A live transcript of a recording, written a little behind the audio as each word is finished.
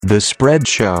The Spread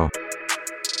Show.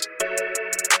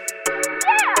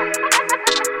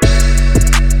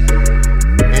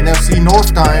 NFC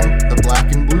North time, the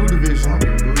black and blue division.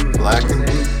 Black and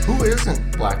blue. Who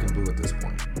isn't black and blue at this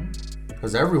point?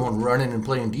 Because everyone running and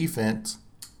playing defense.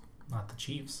 Not the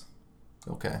Chiefs.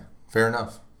 Okay, fair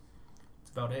enough.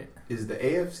 That's about it. Is the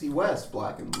AFC West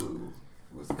black and blue?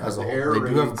 As a whole, they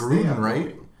do have Gruden,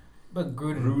 right? But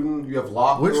Gruden, you have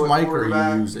Locke. Which mic are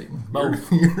you using? Both.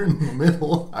 You're in the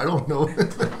middle. I don't know.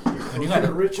 and you got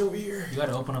to rich over here. You got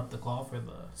to open up the call for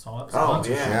the sponsor. Oh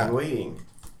yeah, I'm waiting.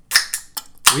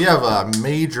 We have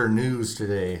major news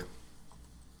today.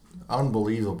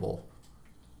 Unbelievable.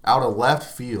 Out of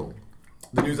left field.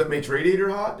 The news that makes Radiator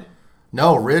hot?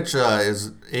 No, Rich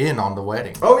is in on the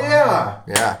wedding. Oh yeah.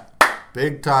 Yeah.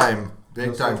 Big time.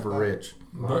 Big time for Rich.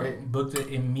 Booked it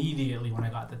immediately when I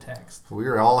got the text. We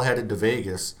were all headed to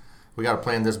Vegas. We got to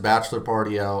plan this bachelor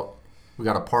party out. We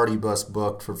got a party bus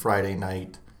booked for Friday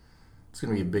night. It's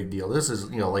going to be a big deal. This is,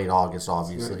 late August,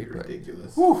 obviously. It's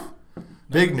ridiculous. Whew.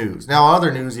 Big news. Now,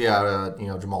 other news,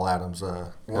 Jamal Adams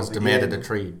has demanded a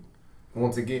trade.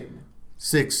 Once again.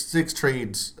 Six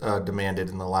trades demanded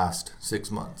in the last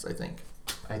 6 months, I think.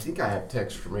 I think I have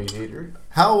text from Radiator.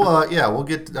 How? We'll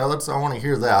get. I want to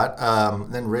hear that.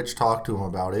 Then Rich talked to him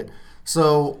about it.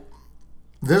 So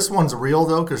this one's real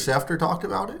though, because Schefter talked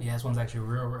about it. Yeah, this one's actually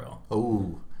real.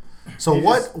 Oh, so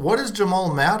what is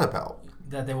Jamal mad about?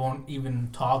 That they won't even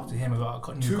talk to him about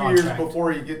a new 2 contract. years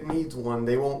before he needs one,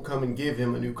 they won't come and give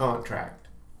him a new contract.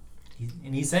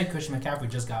 He said Christian McCaffrey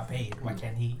just got paid. Why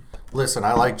can't he? Listen,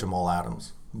 I like Jamal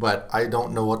Adams, but I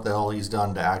don't know what the hell he's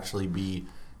done to actually be.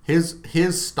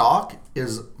 His stock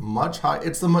is much high. I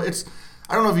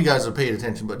don't know if you guys have paid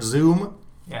attention, but Zoom.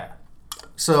 Yeah.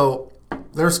 So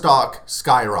their stock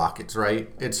skyrockets,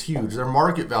 right? It's huge. Their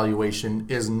market valuation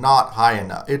is not high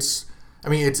enough. It's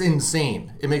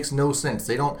insane. It makes no sense.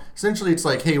 Essentially it's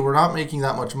like, hey, we're not making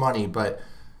that much money, but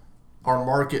our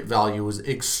market value is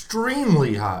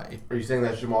extremely high. Are you saying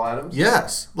that's Jamal Adams?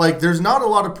 Yes. Like, there's not a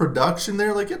lot of production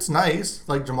there. Like, it's nice.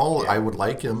 Like, Jamal, I would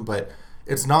like him, but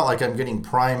it's not like I'm getting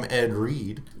prime Ed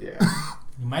Reed. Yeah.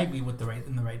 You might be in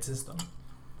the right system.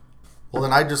 Well,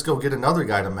 then I'd just go get another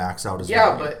guy to max out his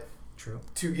value. but true.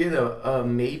 To get a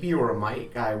maybe or a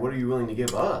might guy, what are you willing to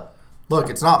give up?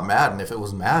 Look, it's not Madden. If it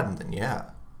was Madden, then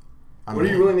yeah. What are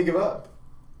you willing to give up?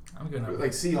 I'm good.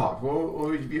 Like Seahawks, what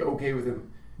would you be okay with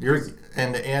him?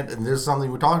 And this is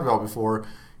something we talked about before.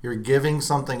 You're giving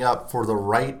something up for the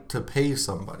right to pay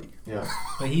somebody. Yeah.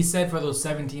 But he said for those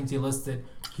 7 teams he listed,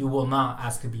 he will not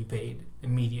ask to be paid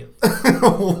immediately.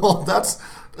 Well, that's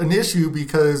an issue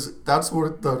because that's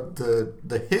what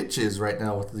the hitch is right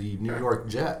now with the New York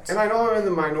Jets. And I know I'm in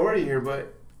the minority here,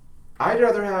 but I'd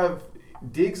rather have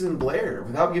Diggs and Blair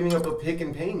without giving up a pick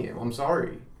and paying him. I'm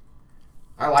sorry.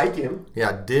 I like him.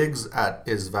 Yeah, Diggs at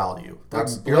his value.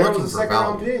 You're looking for a second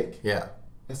round pick. Yeah.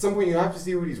 At some point, you have to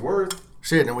see what he's worth.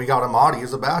 Shit, and we got Amadi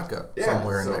as a backup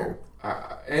somewhere in there.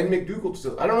 And McDougal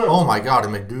still. I don't know. Oh my God,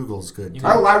 and McDougal's good too.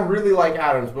 I really like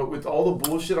Adams, but with all the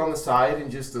bullshit on the side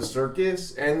and just the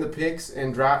circus and the picks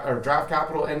and draft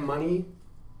capital and money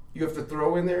you have to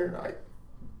throw in there,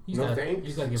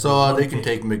 thanks. So they can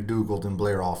take McDougal and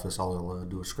Blair office. I'll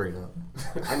do a straight up.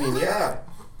 I mean, yeah.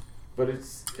 But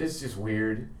it's just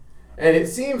weird. And it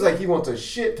seems like he wants a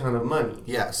shit ton of money.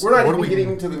 Yes. We're not even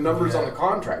getting to the numbers on the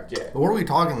contract yet. But what are we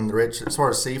talking, Rich, as far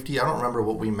as safety? I don't remember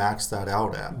what we maxed that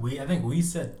out at. I think we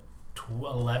said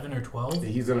 11 or 12.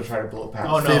 He's going to try to blow past.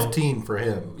 Oh, no. 15 for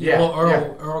him. Yeah. Well,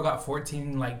 Earl got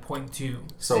 14, 0.2.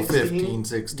 So 16? 15,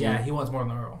 16. Yeah, he wants more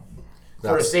than Earl.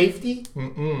 For a safety?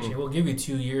 We'll give you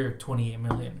 2 year, $28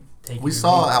 million. We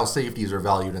saw how safeties are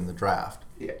valued in the draft.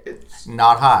 Yeah, it's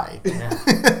not high.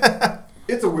 Yeah.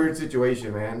 It's a weird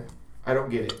situation, man. I don't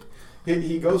get it.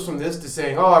 He goes from this to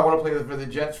saying, "Oh, I want to play for the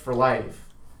Jets for life."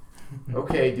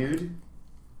 Okay, dude.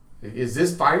 Is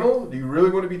this final? Do you really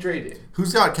want to be traded?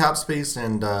 Who's got cap space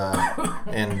and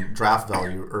draft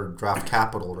value or draft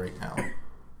capital right now?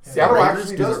 Seattle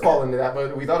actually does fall into that,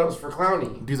 but we thought it was for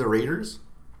Clowney. Do the Raiders?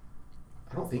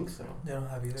 I don't think so. They don't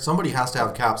have either. Somebody has to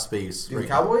have cap space. Do the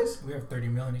Cowboys? We have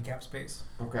 $30 million in cap space.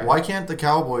 Okay. Why can't the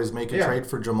Cowboys make a trade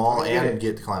for Jamal and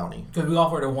get Clowney? Because we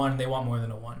offered a 1, they want more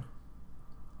than a 1.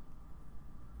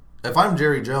 If I'm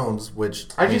Jerry Jones, which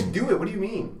just do it. What do you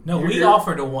mean? No, we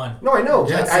offered a 1. No, I know.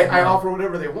 I offer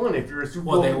whatever they want. If you're a Super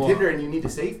Bowl contender and you need a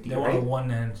safety, they want a 1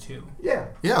 and a 2. Yeah.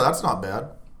 Yeah, that's not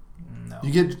bad. No.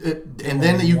 You get it, and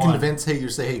then you convince, hey,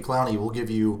 Clowney, we'll give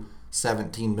you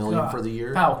 $17 million for the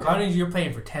year. Pal, Clowney, you're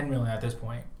paying for $10 million at this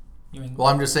point. Well,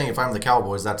 I'm just saying, if I'm the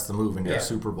Cowboys, that's the move and get a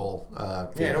Super Bowl. I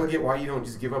don't get why you don't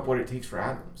just give up what it takes for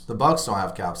Adams. The Bucs don't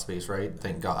have cap space, right?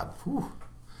 Thank God. Whew.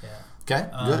 Yeah. Okay,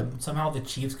 good. Somehow the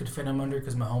Chiefs could fit him under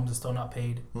because Mahomes is still not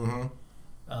paid. Mm-hmm.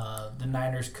 The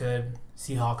Niners could.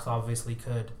 Seahawks obviously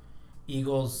could.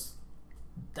 Eagles,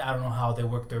 I don't know how they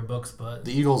work their books, but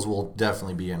The Eagles will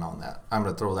definitely be in on that. I'm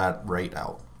going to throw that right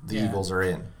out. The Yeah. Eagles are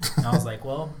in. I was like,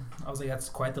 that's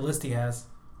quite the list he has.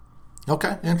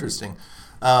 Okay, interesting.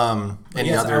 But Any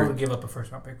yes, I other? would give up a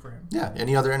first round pick for him. Yeah.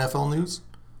 Any other NFL news?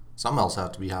 Something else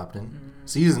have to be happening.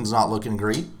 Season's not looking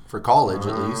great for college,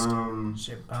 at least.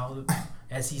 Shit, pal.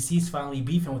 SEC's finally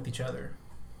beefing with each other.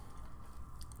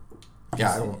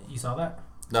 Yeah, I don't. You saw that?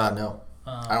 No,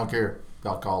 I don't care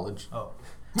about college. Oh.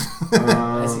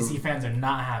 SEC fans are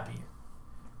not happy.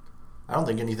 I don't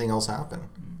think anything else happened.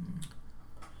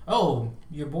 Oh,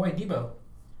 your boy Debo.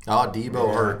 Oh,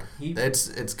 Debo hurt. He-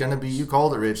 It's gonna be, you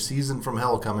called it, Rich. Season from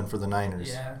hell coming for the Niners.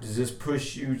 Yeah. Does this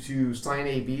push you to sign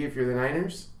AB if you're the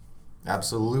Niners?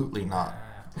 Absolutely not.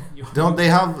 You- Don't they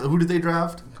have? Who did they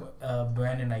draft?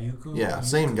 Brandon Ayuku. Yeah,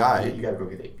 same guy. You gotta go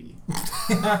get AB.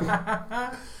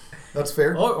 That's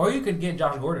fair. Or you could get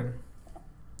Josh Gordon.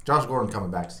 Josh Gordon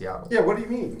coming back to Seattle. Yeah, what do you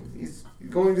mean? He's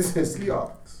going to the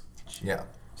Seahawks. Yeah,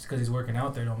 Just because he's working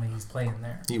out there don't mean he's playing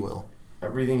there. he will.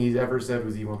 Everything he's ever said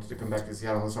was he wants to come back to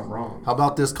Seattle unless I'm wrong. How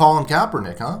about this Colin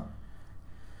Kaepernick, huh?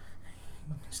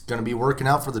 He's gonna be working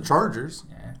out for the Chargers.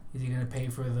 Yeah. Is he going to pay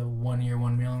for the 1 year,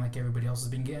 $1 million like everybody else has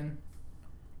been getting?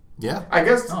 Yeah. I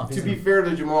guess Oh, to be fair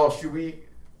to Jamal,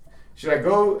 should I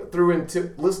go through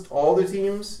and list all the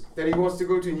teams that he wants to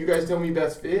go to and you guys tell me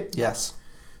best fit? Yes.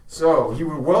 So he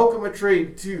would welcome a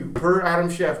trade to, per Adam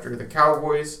Schefter, the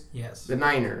Cowboys, Yes. the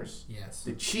Niners, Yes.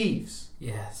 the Chiefs,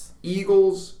 Yes.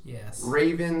 Eagles, Yes.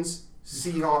 Ravens,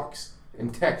 Seahawks,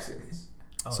 and Texans.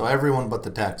 Oh, So everyone but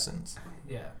the Texans.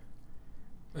 yeah.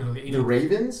 The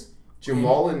Ravens?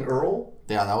 Jamal and Earl?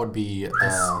 Yeah, that would be.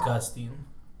 Disgusting.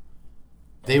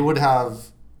 They would have.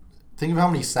 Think of how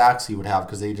many sacks he would have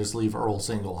because they just leave Earl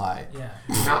single high. Yeah.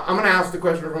 Now, I'm going to ask the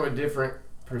question from a different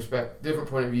perspective, different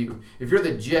point of view. If you're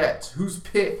the Jets, whose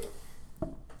pick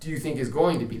do you think is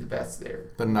going to be the best there?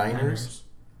 The Niners.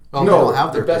 Oh, they No, don't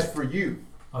have their the best pick. for you.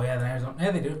 Oh, yeah, the Niners don't. Yeah,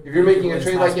 they do. If you're They making do a this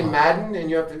trade last like in one. Madden and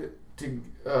you have to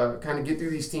kind of get through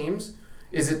these teams,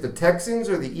 is it the Texans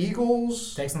or the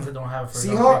Eagles? Texans that don't have a first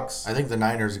Seahawks? I think the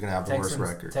Niners are going to have the worst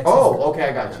record. Texans, Oh, okay,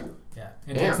 I got you. Yeah.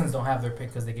 And Damn. Texans don't have their pick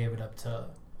because they gave it up to,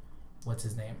 what's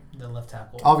his name? The left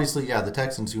tackle. Obviously, yeah, the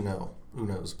Texans, who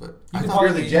knows, but You I could thought, If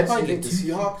you're the you Jets, probably you think get the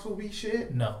two- Seahawks will be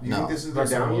shit? No. You No. think this is their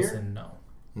Russell down year? Wilson, no.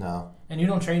 no. And you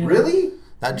don't trade him. Really?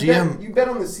 That You GM bet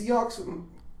on the Seahawks?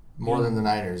 more than the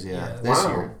Niners, yeah. Yeah. This Wow.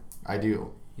 year, I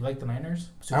do. You like the Niners?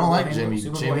 I don't like Super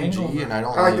Bowl Jimmy G, hangover. and I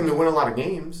don't I like like. them to win a lot of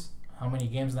games. How many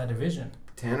games in that division?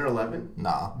 10 or 11?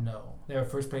 Nah, No. They have a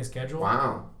first place schedule.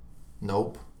 Wow.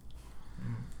 nope.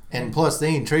 And plus, they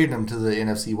ain't trading him to the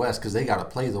NFC West because they got to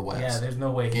play the West. Yeah, there's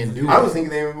no way. Can't he's- do I it. was thinking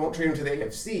they won't trade him to the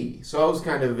AFC, so I was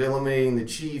kind of eliminating the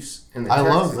Chiefs and the I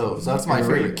Texans. love those. That's my and the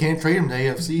favorite. Ravens. Can't trade him to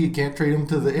AFC. You can't trade him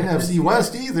to the NFC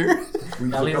West either.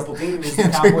 Lose At a least- couple teams. It's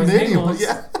Can't the trade him Cowboys, to anyone. Bengals.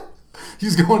 Yeah.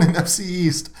 He's going NFC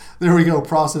East. There we go.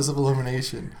 Process of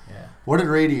elimination. Yeah. What did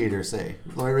Radiator say?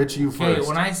 Rich, you Okay, first.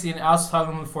 when I seen, I was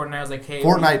talking with Fortnite. I was like, "Hey,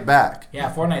 Fortnite back.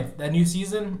 Yeah, Fortnite. That new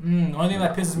season. The only thing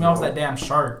that pisses me off is that damn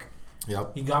shark.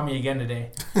 Yep. He got me again today.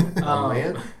 Oh,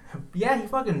 man. Yeah, he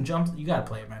fucking jumps. You gotta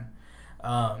play it, man.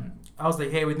 I was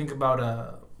like, hey, we think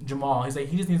about Jamal. He's like,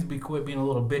 he just needs to be quit being a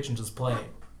little bitch and just play.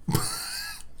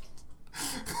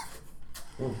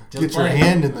 Just Get your play.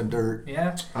 hand in the dirt.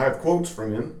 Yeah, I have quotes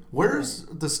from him. Where's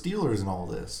the Steelers in all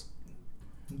this?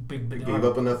 big. They They gave don't,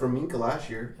 up enough for Minka last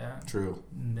year. yeah, True.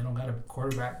 they don't got a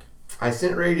quarterback. I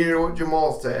sent Radiator what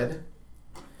Jamal said.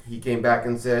 He came back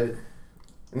and said,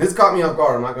 and this caught me off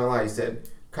guard, I'm not going to lie. He said,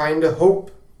 kinda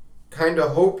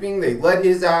hoping they let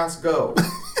his ass go.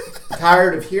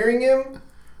 Tired of hearing him?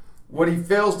 What he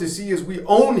fails to see is we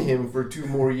own him for 2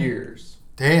 more years.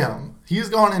 Damn. He's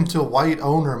gone into white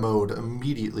owner mode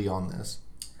immediately on this.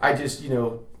 I just,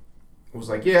 was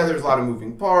like, yeah, there's a lot of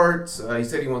moving parts. He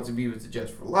said he wants to be with the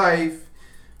Jets for life.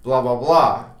 Blah, blah,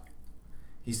 blah.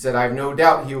 He said, I have no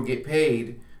doubt he'll get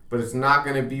paid, but it's not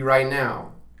going to be right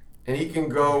now. And he can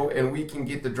go and we can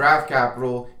get the draft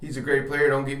capital. He's a great player,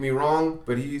 don't get me wrong,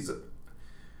 but he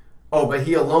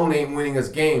alone ain't winning us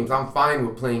games. I'm fine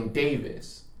with playing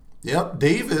Davis. Yep.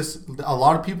 Davis. A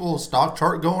lot of people stock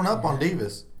chart going up on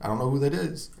Davis. I don't know who that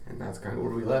is. And that's kind of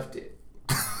where we left it.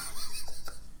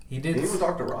 He did. Did anyone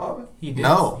talk to Rob? He did.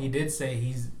 No. He did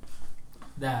say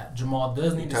that Jamal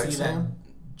does need to see text that. him?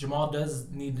 Jamal does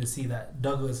need to see that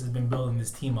Douglas has been building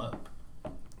this team up.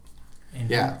 And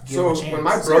Yeah. give So him a chance. when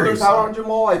my brother's Seriously. out on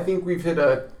Jamal, I think we've hit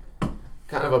a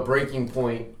kind of a breaking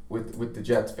point with the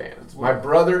Jets fans. My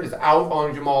brother is out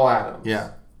on Jamal Adams.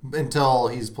 Yeah. until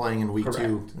he's playing in week Correct.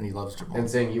 2 and he loves Jamal. And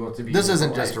saying he wants to be. This here isn't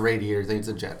for just a life. Radiator thing. It's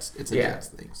a Jets. It's a Yeah. Jets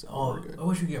thing. So Oh, we're good. I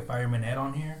wish we could get Fireman Ed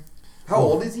on here. How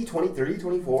old is he? 23,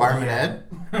 24? Fireman Yeah. Ed?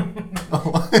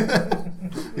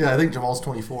 Yeah, I think Jamal's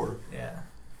 24. Yeah.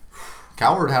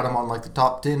 Coward had him on like the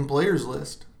top 10 players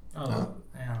list. Oh,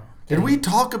 yeah. Did we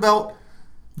talk about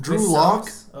Drew This Lock?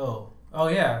 sucks. Oh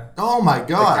yeah. Oh my The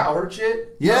God. coward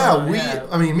shit? Yeah, Oh, yeah.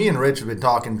 I mean, me and Rich have been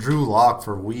talking Drew Lock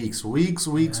for weeks.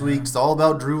 It's all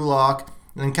about Drew Lock.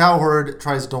 And then Cowherd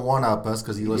tries to one-up us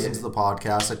because he listens to the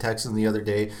podcast. I texted him the other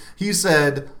day. He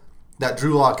said that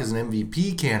Drew Lock is an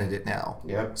MVP candidate now.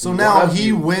 Yep. So He now wants he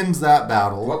you. wins that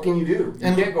battle. What can you do?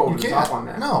 You can't go over the top on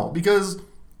that. No, because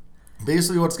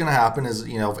basically what's going to happen is,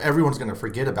 if everyone's going to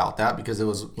forget about that because it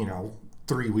was,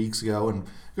 3 weeks ago and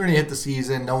you're going to hit the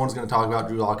season. No one's going to talk about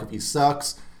Drew Lock if he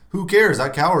sucks. Who cares?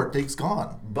 That Coward take's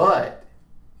gone. But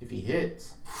if he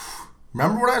hits,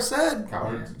 Remember what I said?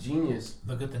 Coward's a genius.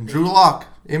 Look at the Drew Lock,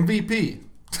 MVP.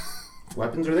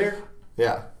 Weapons are there.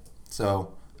 Yeah.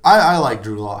 So I like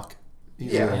Drew Lock.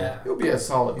 He's Yeah. He'll be a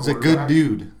solid. He's a good quarterback.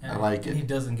 dude. Yeah, I like He it.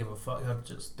 doesn't give a fuck. He'll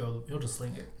just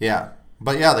sling it. Yeah.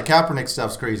 But yeah, the Kaepernick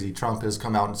stuff's crazy. Trump has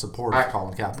come out in support of I-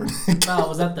 Colin Kaepernick. Oh,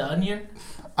 was that the Onion?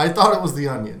 I thought it was the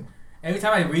Onion. Every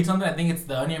time I read something, I think it's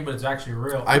the Onion, but it's actually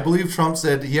real. I believe Trump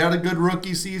said he had a good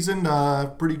rookie season,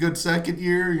 pretty good second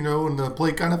year, and the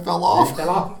play kind of fell He off. fell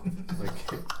off.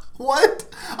 Like, What?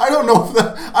 I don't know if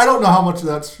that. I don't know how much of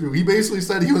that's true. He basically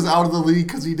said he was out of the league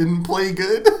because he didn't play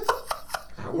good.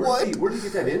 where did he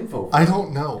get that info from? I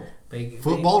don't know.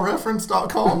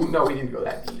 Footballreference.com. No, we didn't go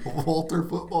that deep. Walter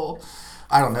Football.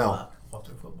 I don't know.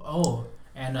 Walter Football. Oh,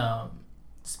 and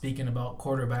speaking about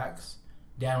quarterbacks,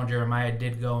 Daniel Jeremiah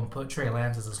did go and put Trey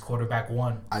Lance as his quarterback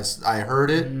 1. I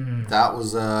heard it. That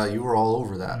was you were all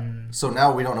over that. So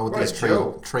now we don't know what What these a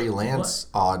joke. Trey Lance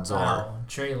odds are. Wow.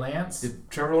 Trey Lance, Did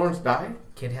Trevor Lawrence die?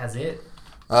 kid has it.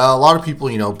 A lot of people,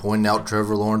 pointing out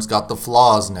Trevor Lawrence got the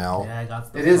flaws now. Yeah, I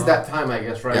got the It is call. that time, I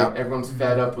guess, right? Yep. Everyone's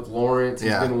fed up with Lawrence. He's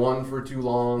Yeah. been one for too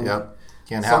long. Yep.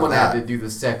 Can't have Someone that. had to do the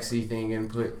sexy thing and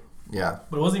put. Yeah.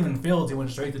 But it wasn't even Fields. He went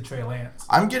straight to Trey Lance.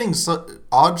 I'm getting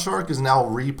Oddshark is now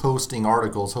reposting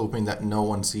articles hoping that no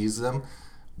one sees them.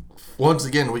 Once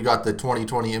again, we got the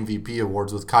 2020 MVP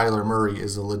awards with Kyler Murray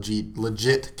as a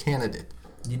legit candidate.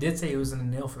 You did say he was in the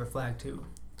nail for the flag, too.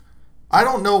 I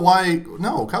don't know why.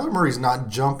 No, Kyler Murray's not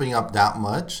jumping up that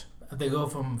much. If they go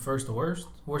from first to worst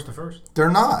to first. They're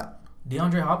not.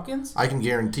 DeAndre Hopkins? I can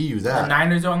guarantee you The that.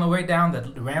 Niners are on the way down. The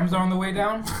Rams are on the way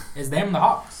down. It's them and the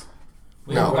Hawks.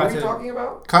 We No. all What got are we to- talking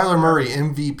about? Kyler Murray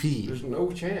MVP. There's no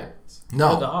chance. What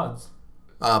are the No, odds?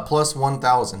 plus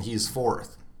 1,000. He's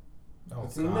fourth. Oh,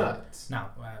 It's God. nuts. No,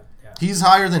 yeah. He's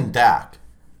higher than Dak.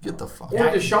 Get the fuck. Or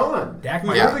Dak- Deshaun, Dak who's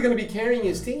might- really going to be carrying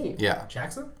his team. Yeah.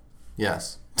 Jackson?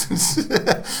 Yes. I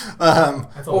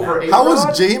thought Over that- eight. How is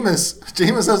A-Rod? Jameis?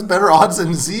 Jameis has better odds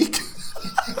than Zeke.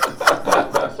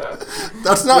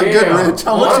 That's not Damn. good, Rich.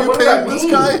 How much What- you what does paying that this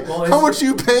mean? guy? Well, How it's- much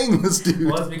you paying this dude?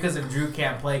 Well, it's because if Drew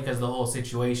can't play because the whole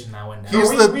situation that went down. He's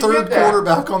we- the we third get that.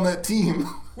 quarterback on that team.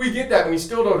 We get that, and we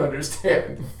still don't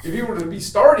understand. If he were to be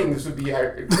starting, this would be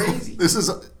crazy. This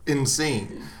is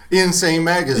insane. Insane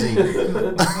magazine.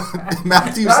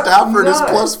 Matthew That's Stafford is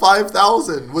nuts. plus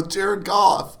 5,000 with Jared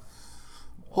Goff.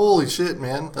 Holy shit,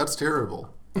 man. That's terrible.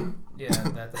 Yeah,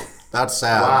 that. That's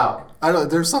sad. Wow. I don't.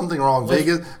 There's something wrong.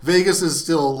 Vegas is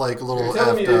still like a little You're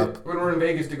telling me effed that up. when we're in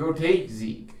Vegas to go take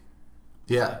Zeke.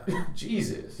 Yeah.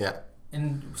 Jesus. Yeah.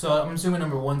 And so I'm assuming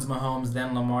number 1's Mahomes,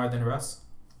 then Lamar, then Russ.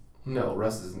 No,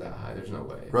 Russ isn't that high. There's no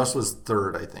way. Russ was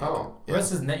third, I think. Oh. Yeah.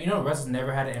 Russ is Russ has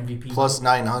never had an MVP. Plus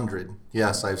 900.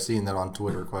 Yes, I've seen that on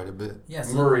Twitter quite a bit.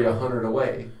 Yes. Murray 100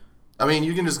 away. I mean,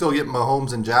 you can just go get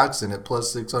Mahomes and Jackson at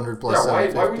plus 600, plus Yeah, why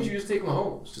 750. would you just take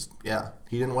Mahomes? Just, yeah.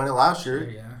 He didn't win it last year.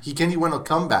 Sure, yeah. Can he win a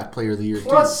comeback player of the year, too?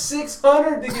 Plus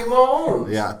 600 to get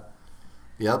Mahomes. Yeah.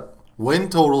 Yep. Win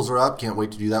totals are up. Can't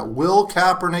wait to do that. Will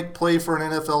Kaepernick play for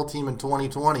an NFL team in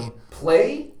 2020?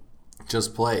 Play?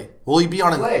 Just play. Will he be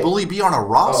on Play. Will he be on a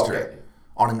roster? Oh, okay.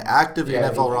 On an active Yeah, I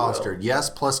think NFL he roster? will. Yes,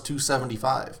 plus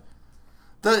 275.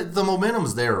 The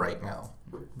momentum's there right now.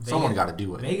 Someone got to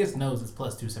do it. Vegas knows it's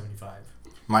plus 275.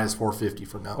 Minus 450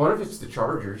 for no. What if it's the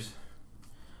Chargers?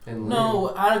 And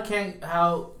No, I can't.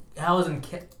 How isn't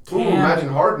Cam? Ooh, imagine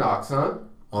Hard Knocks, huh?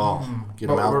 Oh, get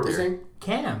him What out were we there. saying?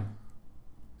 Cam.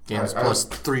 Game's I- plus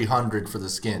 300 for the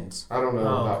Skins. I don't know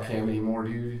Oh, about okay. Cam anymore,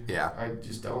 dude. Yeah. I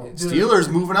just don't. Dude. Steelers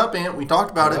moving up, Ant. We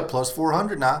talked about Yep. it. Plus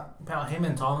 400 now. About him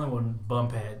and Tomlin would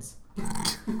bump heads.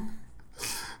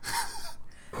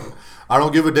 I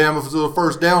don't give a damn if it's a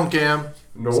first down, Cam.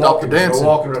 No Stop walking, the dancing. No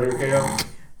walking right here, Cam.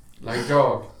 Like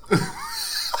dog.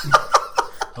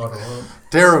 Hold on.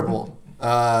 Terrible.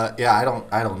 Yeah, I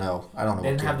don't know. I don't know.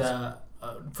 They what didn't have teams.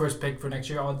 the first pick for next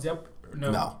year odds up?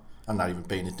 No, I'm not even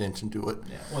paying attention to it.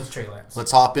 Yeah, what's Trey Lance?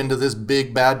 Let's hop into this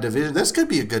big bad division. This could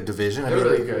be a good division. They're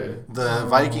really good. The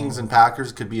Vikings and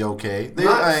Packers could be okay.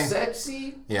 Not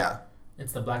sexy. Yeah.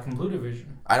 It's the black and blue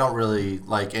division. I don't really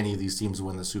like any of these teams to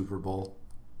win the Super Bowl.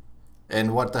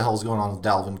 And what the hell's going on with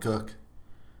Dalvin Cook?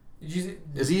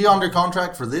 Is he under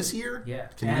contract for this year? Yeah.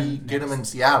 Can we get him in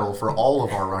Seattle for all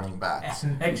of our running backs?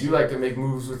 You like to make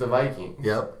moves with the Vikings.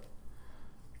 Yep.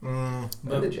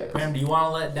 But, the Jets. Bram, do you want to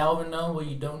let Dalvin know what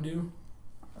you don't do?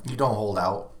 You don't hold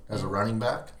out as a running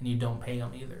back? And you don't pay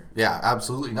him either. Yeah,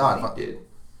 absolutely not. He did.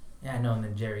 Yeah, I know. And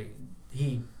then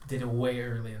he did it way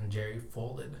earlier than Jerry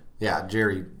folded. Yeah,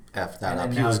 Jerry effed that And up.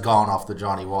 then He now- was gone off the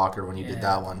Johnny Walker when he did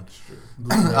that one. Blue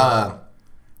Bay.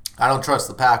 I don't trust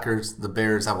the Packers. The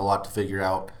Bears have a lot to figure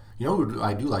out. You know who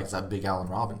I do like is that Big Allen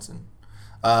Robinson.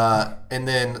 And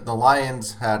then the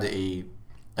Lions had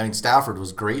Stafford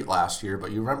was great last year, but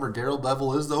you remember Daryl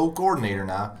Bevel is the old coordinator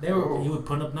now. He would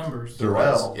put up numbers.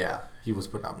 Darrell. Yeah, he was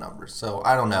putting up numbers. So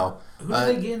I don't know. Who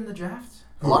did they get in the draft?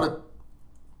 A lot of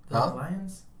The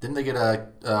Lions? didn't they get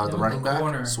the running back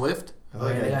corner. Swift? I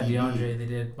like they that got DB. DeAndre. They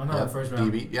did. Well, no, the first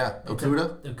round. DB, yeah. They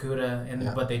Okuda? took Okuda,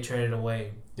 Yeah. but they traded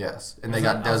away. Yes. And they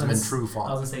got Desmond I was Trufant.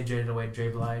 gonna say traded away Dre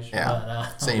Blige. Yeah.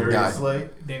 But, Same Darius guy. Slay.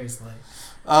 Darius Slay.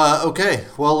 Okay,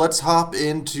 well, let's start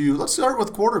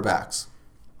with quarterbacks.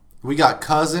 We got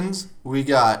Cousins, we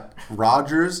got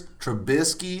Rodgers,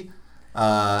 Trubisky,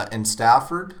 and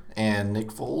Stafford, and Nick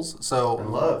Foles. So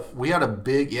And Love. we had a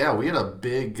big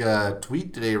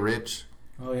tweet today, Rich,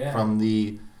 Oh yeah. from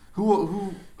the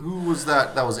who was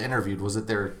that was interviewed? Was it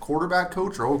their quarterback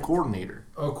coach or coordinator?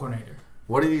 coordinator.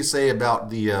 What did he say about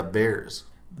the Bears?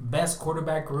 The best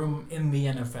quarterback room in the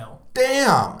NFL.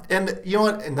 Damn! And you know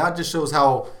what? And that just shows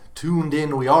how tuned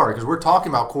in we are because we're talking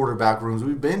about quarterback rooms.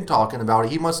 We've been talking about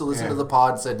it. He must have listened to the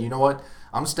pod and said, you know what?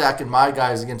 I'm stacking my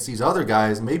guys against these other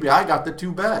guys. Maybe I got the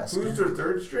two best. Who's their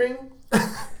third string?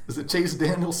 Is it Chase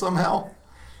Daniel somehow?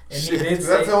 And he Shit. did That's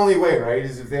say the only way, right?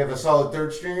 Is if they have a solid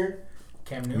third stringer.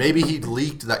 Cam Newton. Maybe he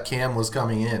leaked that Cam was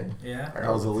coming in. Yeah.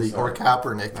 That was a leak. Or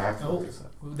Kaepernick. Oh,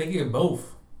 they can get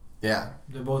both. Yeah.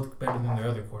 They're both better than their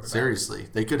other quarterback. Seriously.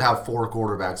 They could have 4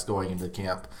 quarterbacks going into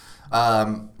camp. I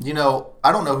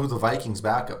don't know who the Vikings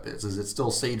backup is. Is it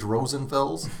still Sage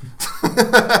Rosenfels?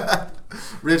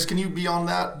 Rich, can you be on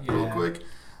that real Yeah. quick?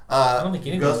 I don't think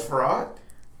anything. Gus Frerotte.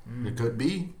 It could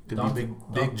be. Could be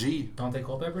big G. Dante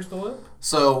Culpepper still up?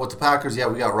 So with the Packers,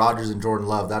 we got Rodgers and Jordan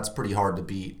Love. That's pretty hard to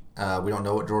beat. We don't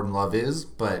know what Jordan Love is,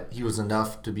 but he was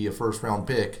enough to be a first-round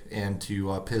pick and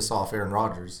to piss off Aaron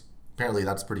Rodgers. Apparently,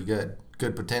 that's pretty good.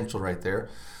 Good potential right there.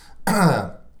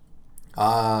 I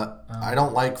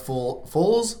don't like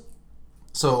Foles.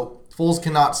 So Foles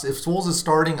cannot. If Foles is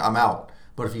starting, I'm out.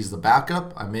 But if he's the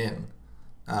backup, I'm in.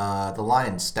 The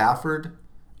Lions, Stafford,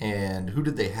 and who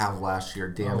did they have last year?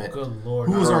 Damn it! Good lord.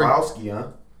 Who was our Orlowski, huh?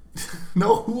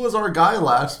 No, who was our guy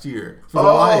last year for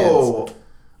the Lions?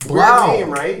 Blau. Weird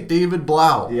name, right? David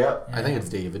Blau. Yep. I think it's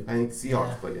David. I think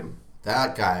Seahawks played him.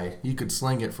 That guy, he could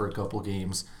sling it for a couple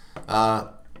games.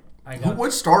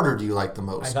 Which starter do you like the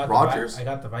most? Rodgers? I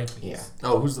got the Vikings. Yeah.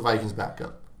 Oh, who's the Vikings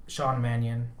backup? Sean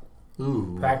Mannion.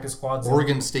 Ooh. Practice squad.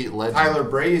 Oregon State legend. Tyler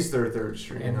Bray's their third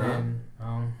string. And huh?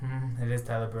 then it is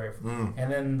Tyler Bray. Mm.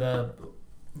 And then the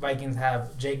Vikings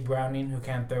have Jake Browning, who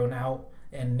can't throw an out,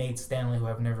 and Nate Stanley, who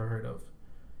I've never heard of.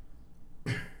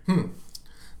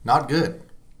 Not good.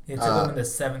 They took him in the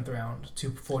 7th round,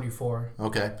 244.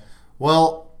 Okay.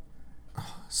 Well,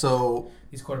 so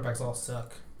These quarterbacks all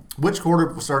suck. which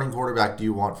starting quarterback do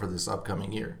you want for this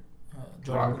upcoming year?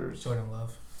 Jordan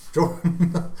Love.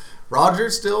 Jordan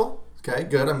Rodgers still? Okay,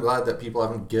 good. I'm glad that people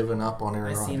haven't given up on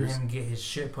Aaron I've seen Rodgers. him get his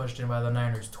shit pushed in by the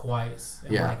Niners twice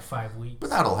in like 5 weeks.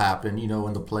 But that'll happen, in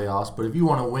the playoffs. But if you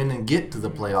want to win and get to the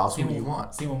playoffs, who do you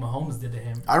want? See what Mahomes did to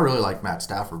him. I really like Matt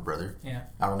Stafford, brother. Yeah.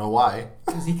 I don't know why.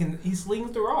 Because he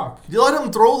slings the rock. You let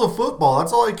him throw the football.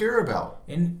 That's all I care about.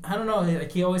 And I don't know,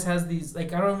 like he always has these,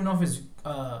 like I don't even know if his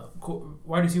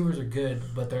wide receivers are good,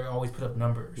 but they're always put up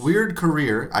numbers. Weird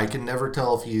career. I can never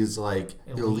tell if he's like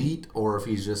elite or if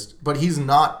he's just. But he's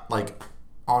not like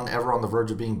ever on the verge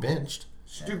of being benched.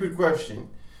 Stupid question.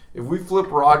 If we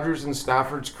flip Rodgers and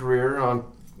Stafford's career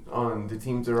on the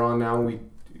teams they're on now,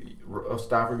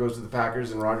 Stafford goes to the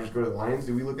Packers and Rodgers go to the Lions,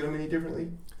 do we look at them any differently?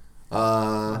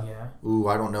 Yeah. Ooh,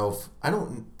 I don't know. I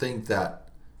don't think that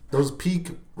those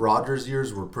peak Rodgers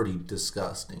years were pretty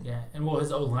disgusting. Yeah, and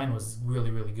his O-line was really,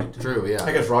 really good too. True, yeah.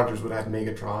 I guess Rodgers would have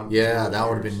Megatron. Yeah, that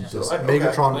would have been So, just. okay.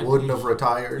 Megatron But wouldn't have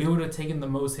retired. He would have taken the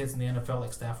most hits in the NFL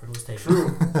like Stafford was taking.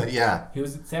 True. Yeah,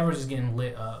 Stafford was just getting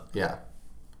lit up. yeah.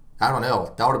 I don't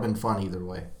know. That would have been fun either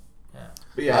way. Yeah.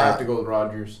 But yeah, I have to go with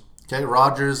Rodgers. Okay,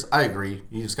 Rodgers, I agree.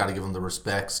 You just got to give him the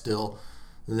respect still.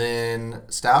 Then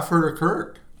Stafford or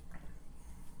Kirk?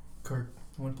 Kirk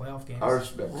win playoff games. I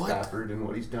respect What? Stafford and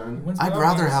what he's done I'd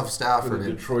rather have for the Stafford.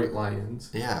 Detroit Lions.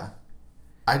 Yeah.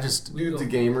 I just... Dude's a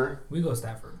gamer. We go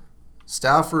Stafford.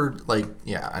 Stafford,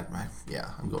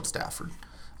 I'm going Stafford.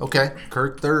 Okay,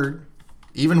 Kirk third.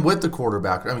 Even with the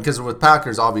quarterback. I mean, because with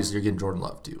Packers, obviously, you're getting Jordan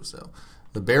Love, too. So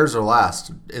the Bears are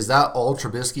last. Is that all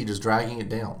Trubisky just dragging it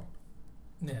down?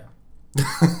 Yeah.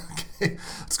 Okay,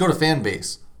 let's go to fan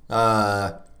base.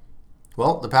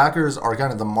 Well, the Packers are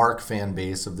kind of the mark fan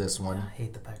base of this one. I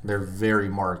hate the Packers. They're very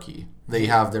marky. They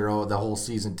have the whole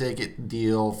season ticket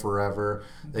deal forever.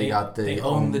 They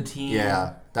own the team.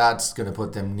 Yeah, that's going to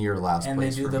put them near last And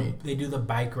place they do the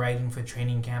bike riding for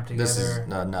training camp together. This is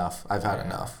enough. I've had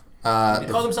enough. They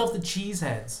call themselves the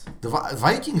Cheeseheads. The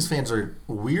Vikings fans are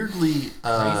weirdly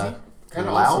Crazy?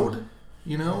 Kinda loud. awesome.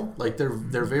 You know, like they're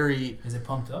very. Is it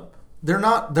pumped up? They're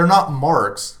not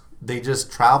marks. They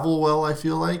just travel well, I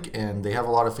feel like, and they have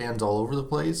a lot of fans all over the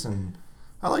place, and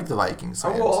I like the Vikings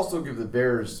fans. I will also give the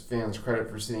Bears fans credit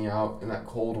for sitting out in that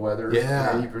cold weather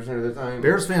Yeah. 90% of the time.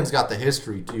 Bears fans got the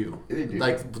history, too. They do.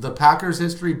 Like, the Packers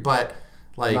history, but,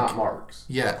 like... Not marks.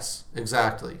 Yes,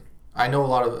 exactly. I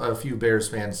know a few Bears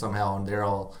fans somehow, and they're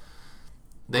all...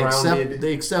 They Grounded,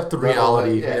 accept the level,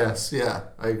 reality. yeah. Yes, yeah,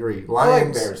 I agree. I like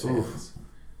Lions, Bears oof. fans.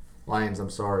 Lions, I'm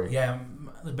sorry. Yeah,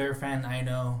 the Bear fan I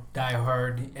know, die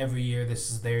hard every year. This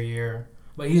is their year,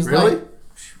 but he's Really? like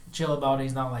chill about it.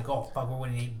 He's not like, oh fuck, we're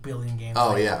winning 8 billion games. Oh,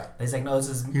 like, yeah. He's like, no,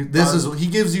 He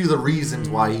gives you the reasons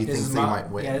why he this thinks is they might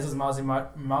win. Yeah, this is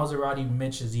Maserati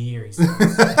Mitch's year. He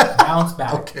says. Bounce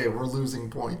back. Okay, we're losing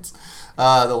points.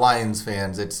 The Lions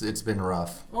fans, it's been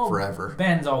rough forever.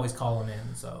 Ben's always calling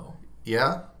in, so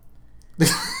Yeah?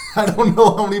 I don't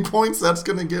know how many points that's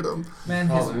going to get him. man,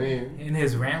 Probably.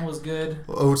 his rant was good.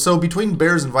 Oh, so between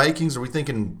Bears and Vikings, are we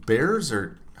thinking Bears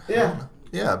or... Yeah.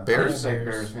 Yeah, I Bears. just like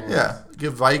Bears fans. Yeah,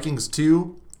 give Vikings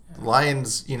 2.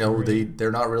 Lions,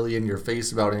 they're not really in your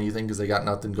face about anything because they got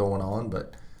nothing going on,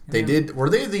 but they did... Were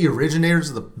they the originators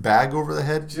of the bag over the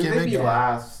head Should gimmick? they be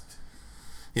last?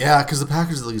 Yeah, because the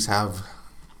Packers at least have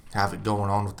it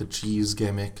going on with the cheese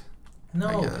gimmick.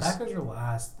 No, guess. Packers are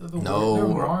last. They're No,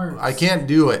 marks. I can't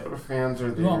do it. Our fans are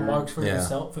You want there. marks for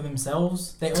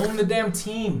themselves? They own the damn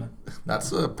team. That's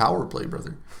a power play,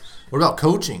 brother. What about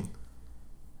coaching?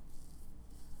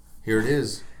 Here it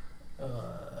is.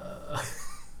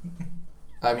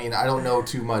 I mean, I don't know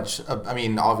too much. I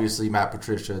mean, obviously, Matt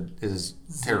Patricia is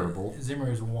terrible.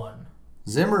 Zimmer is one.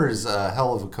 Zimmer is a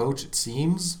hell of a coach, it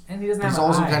seems. And he doesn't He's have an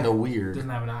also eye. kind of He weird. doesn't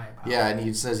have an eye. Pal. Yeah, and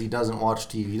he says he doesn't watch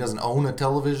TV. He doesn't own a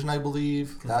television, I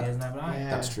believe. Because he doesn't have an eye. Yeah.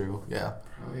 That's true, yeah.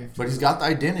 Probably have to But he's do got the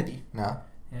identity now.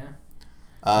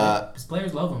 Yeah. His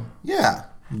players love him. Yeah,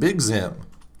 big Zim.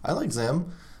 I like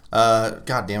Zim. God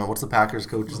damn it, what's the Packers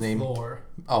coach's name? LaFleur.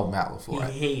 Oh, Matt He LaFleur.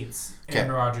 hates Okay.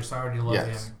 Aaron Rodgers. I already love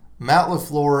Yes. him. Matt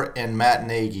LaFleur and Matt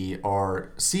Nagy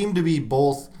seem to be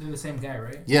both, They're the same guy,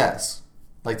 right? yes,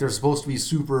 like they're supposed to be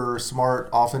super smart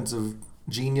offensive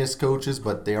genius coaches,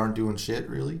 but they aren't doing shit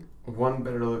really. one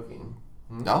better looking.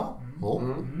 No? Well,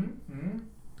 Mm-hmm.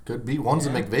 could be. One's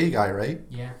a Yeah. McVay guy, right?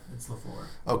 Yeah, it's LaFleur.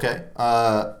 Okay.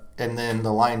 And then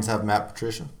the Lions have Matt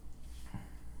Patricia.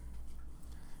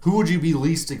 Who would you be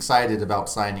least excited about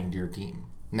signing to your team?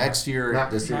 Next year, Matt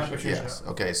this Patricia. year? Matt Patricia. Yes.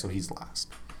 Okay, so he's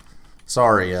last.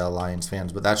 Sorry, Lions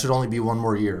fans, but that should only be one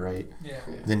more year, right? Yeah.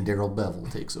 Then Daryl Bevell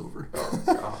takes over. Oh,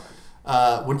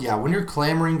 God. When you're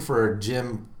clamoring for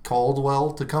Jim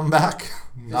Caldwell to come back,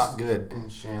 not good. In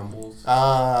shambles.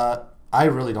 I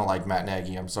really don't like Matt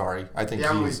Nagy. I'm sorry. I think Yeah,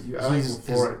 I'm he's with you. I like him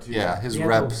for it, too. yeah, his He had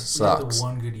rep the- He had sucks. the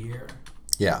one good year.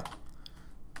 Yeah,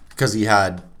 because he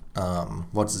had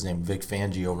what's his name, Vic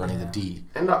Fangio running the Yeah. D.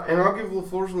 And I'll give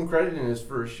LaFleur some credit in his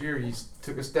first year. He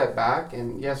took a step back,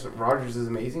 and yes, Rodgers is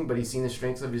amazing, but he's seen the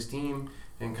strengths of his team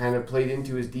and kind of played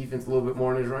into his defense a little bit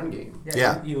more in his run game.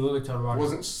 Yeah. You literally told Rodgers.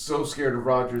 Wasn't so scared of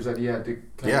Rodgers that he had to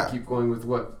kind Yeah. of keep going with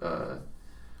what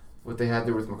they had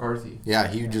there with McCarthy. Yeah,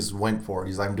 he just went for it.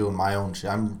 He's like, I'm doing my own shit.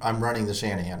 I'm running the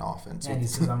Shanahan offense. And he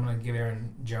says, I'm going to give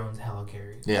Aaron Jones hella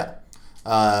carries. Yeah,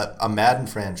 a Madden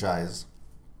franchise.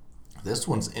 This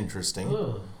one's interesting.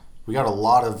 Ugh. We got a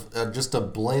lot of just a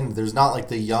blend. There's not like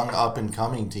the young up and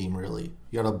coming team really.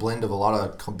 You got a blend of a lot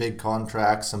of big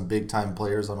contracts, some big time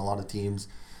players on a lot of teams.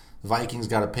 The Vikings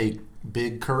got to pay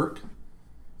big Kirk.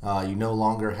 You no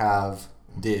longer have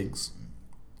Diggs.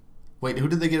 Wait, who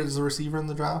did they get as a receiver in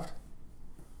the draft?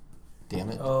 Damn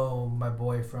it. Oh, my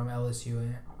boy from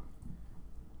LSU.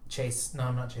 Chase.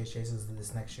 No, not Chase. Chase is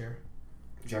this next year.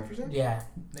 Jefferson? Yeah.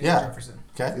 They Yeah. got Jefferson.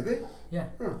 Okay. Did they? Yeah.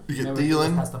 You get Remember, he just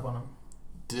Thielen. passed up on him.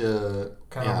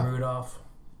 Kyle Yeah. Rudolph.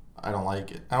 I don't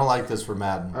like it. I don't like this for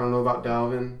Madden. I don't know about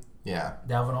Dalvin. Yeah.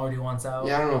 Dalvin already wants out.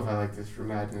 Yeah, I don't know if I like this for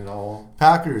Madden at all.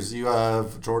 Packers, you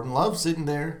have Jordan Love sitting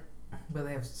there. But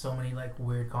they have so many like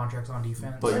weird contracts on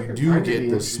defense. But That you could do kinda get be the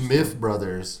interesting. Smith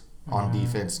brothers on Mhm.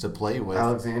 defense to play with.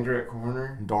 Alexander at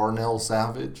corner. Darnell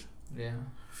Savage. Yeah.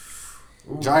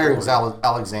 Ooh, Jair boy.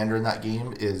 Alexander in that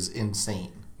game is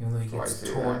insane. Even though he Why gets say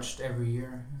that? torched every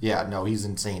year. Yeah, no, he's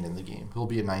insane in the game. He'll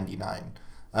be a 99.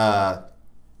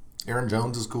 Aaron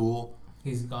Jones is cool.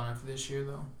 He's gone after this year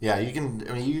though. Yeah, you can.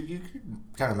 I mean, you can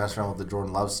kind of mess around with the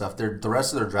Jordan Love stuff. The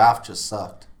rest of their draft just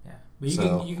sucked. Yeah.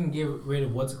 But you can get rid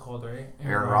of what's it called, right?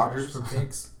 Aaron Rodgers? for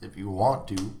picks. If you want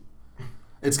to,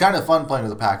 it's kind of fun playing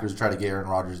with the Packers to try to get Aaron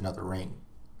Rodgers another ring.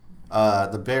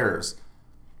 The Bears,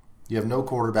 you have no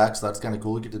quarterback, so that's kind of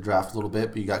cool. You get to draft a little bit,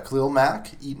 but you got Khalil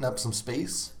Mack eating up some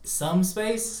space. Some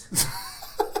space.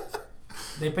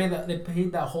 They paid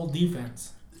that whole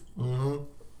defense. Mm-hmm.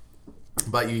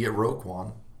 But you get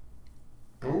Roquan.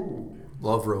 Ooh.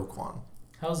 Love Roquan.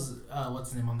 How's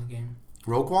what's his name on the game?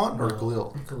 Roquan or No,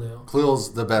 Khalil? Khalil.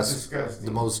 Khalil's the best, Disgusting.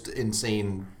 the most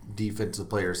insane defensive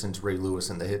player since Ray Lewis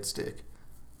and the hit stick.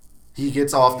 He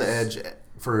gets off the edge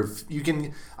for you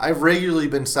can. I've regularly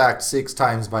been sacked 6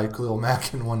 times by Khalil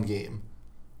Mack in one game,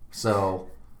 so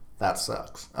that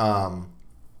sucks.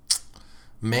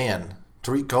 Man,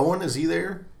 Tariq Cohen, is he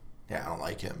there? Yeah, I don't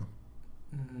like him.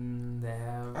 They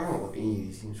have I don't know any of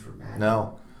these teams for Madden.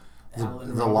 No, the Allen the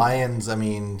Robinson. Lions. I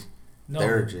mean, No,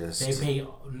 they're just they pay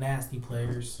nasty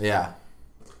players. yeah.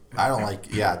 I don't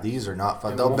like. Yeah, these are not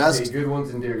fun. And The won't best. pay good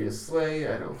ones in Darius Slay.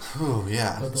 I don't. Oh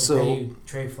yeah. But they'll So pay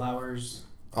Trey Flowers.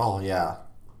 oh yeah.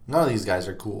 None of these guys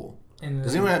are cool. And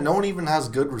Does anyone? No one even has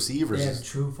good receivers. they have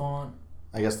True Font.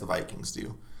 I guess the Vikings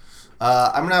do.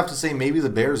 I'm gonna have to say maybe the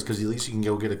Bears because at least you can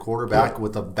go get a quarterback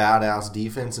with a badass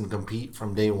defense and compete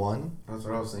from day one. That's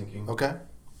what I was thinking. Okay,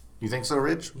 you think so,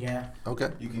 Rich? Yeah. Okay,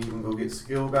 You can even go get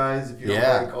skill guys if you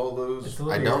Yeah. don't like all those. It's I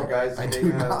literally don't. guys I that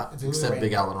do they have. not. It's Except literally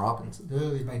Big Allen Robinson.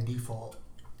 Literally by default.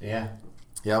 Yeah.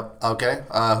 Yep. Okay.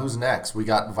 Who's next? We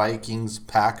got Vikings,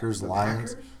 Packers, The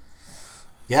Lions. Packers?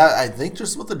 Yeah, I think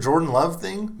just with the Jordan Love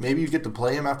thing, maybe you get to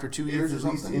play him after 2 years It's or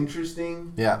at least something.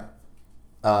 interesting. Yeah.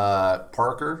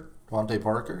 Devontae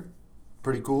Parker,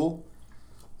 pretty cool.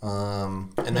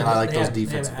 And then I like those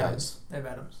defensive guys. They have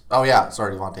Adams. Oh yeah,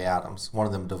 sorry, Devontae Adams. One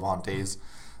of them Devontaes.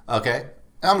 Okay,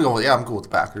 I'm cool with the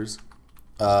Packers.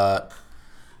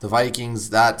 The Vikings,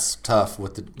 that's tough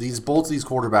with both these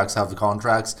quarterbacks have the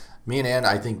contracts. Me and Ann,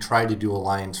 I think, tried to do a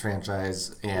Lions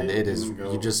franchise, and It it is didn't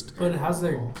go. you just But how's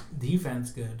their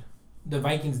defense good? The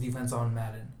Vikings defense on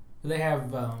Madden. They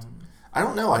have I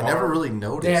don't know. I never really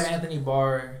noticed. they have Anthony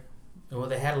Barr. Well,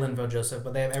 they had Linval Joseph,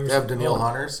 but they have They have Danielle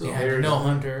Hunter. So. They have Harrison. Danielle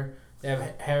Hunter. They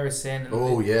have Harrison. And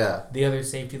Oh yeah, the other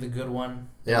safety, the good one.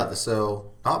 yeah.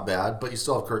 So not bad, but you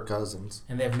still have Kirk Cousins.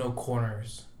 And they have no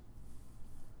corners.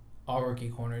 All rookie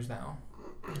corners now.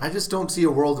 I just don't see a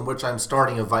world in which I'm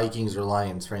starting a Vikings or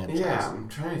Lions franchise. Yeah, I'm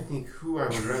trying to think who I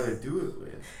would rather do it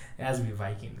with. It has to be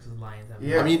Vikings. The Lions have.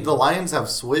 Yeah. I mean, the Lions have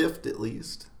Swift at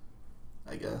least.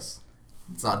 I guess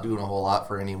it's not doing a whole lot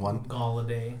for anyone.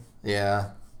 Galladay. Yeah,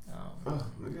 Oh,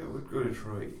 maybe I would go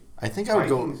Detroit. I think I would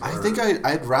go. Vikings I are- think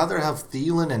I'd rather have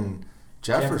Thielen and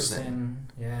Jefferson.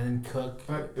 Yeah, and Cook.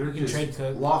 But they're You can just trade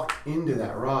Cook. locked into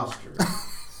that roster.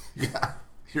 Yeah,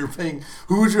 you're paying.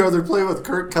 Who would you rather play with,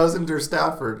 Kirk Cousins or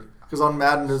Stafford? Because on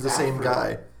Madden, they're the same guy.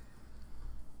 Stafford.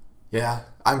 Yeah,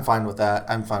 I'm fine with that.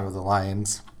 I'm fine with the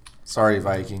Lions. Sorry,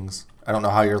 Vikings. I don't know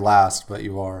how you're last, but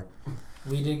you are.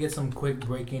 We did get some quick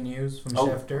breaking news from Oh,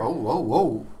 Schefter.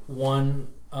 whoa. One,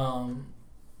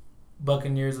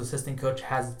 Buccaneers assistant coach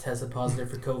has tested positive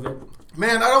for COVID,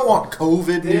 Man, I don't want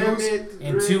COVID Damn news. it.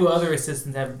 and Rich. 2 other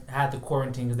assistants have had to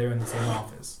quarantine because they're in the same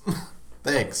office.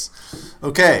 Thanks.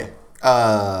 Okay.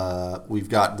 We've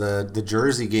got the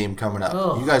Jersey game coming up.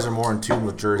 Oh. You guys are more in tune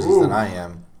with jerseys Ooh. than I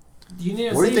am. You need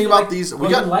to What do you see think if about like, these? We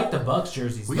like the Bucks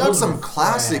jerseys. We got Those some are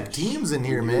classic fresh. teams in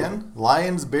here, man.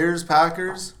 Lions, Bears,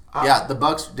 Packers. Yeah, the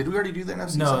Bucks. Did we already do the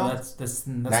NFC No, South? that's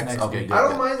Next? next Okay, week. good. I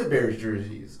don't mind the Bears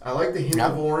jerseys. I like the hint Yeah.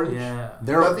 of orange. Yeah.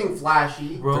 There, Nothing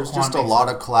flashy. there's just a lot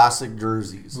of classic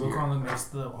jerseys here. Roquan makes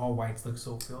the all whites look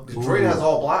so filthy. Detroit has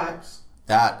all blacks.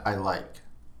 That I like.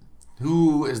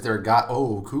 Who is their guy?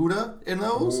 Oh, Kuda in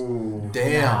those? Ooh.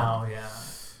 Damn. Wow, yeah.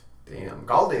 Damn.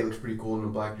 Galladay looks pretty cool in a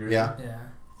black jersey. Yeah. Yeah.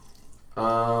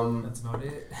 Um, That's about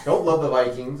it. don't love the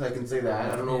Vikings. I can say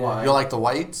that. I don't know Yeah. why. You like the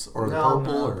whites or the No,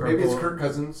 purple? no, or Maybe it's Purple. Kirk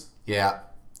Cousins. Yeah.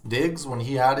 Diggs, when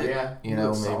he had it, Yeah, you he know,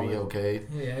 looks maybe solid. okay.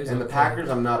 Yeah, he's And the okay. Packers,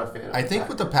 I'm not a fan of. I think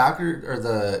with the Packers or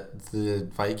the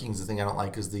Vikings, the thing I don't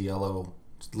like is the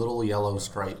little yellow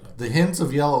stripe. The hints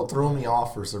of yellow throw me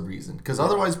off for some reason. Because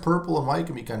otherwise, purple and white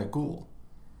can be kind of cool.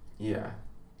 Yeah.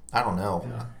 I don't know.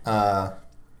 Yeah.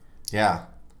 Yeah.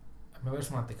 Maybe I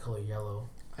just want the color yellow.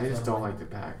 I just don't like the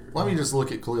Packers. Let me just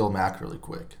look at Khalil Mack really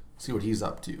quick. See what he's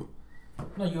up to.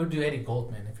 No, you would do Eddie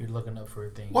Goldman if you're looking up for a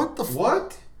thing. What the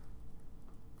What?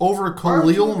 Over Why aren't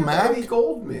you Khalil looking at Mack? Eddie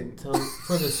Goldman.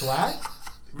 For the swag?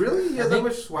 Really? He has that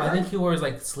much swag? I think he wears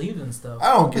like sleeves and stuff.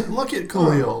 I don't get. Look at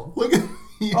Khalil. Look at.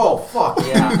 Oh, fuck.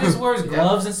 Yeah, he just wears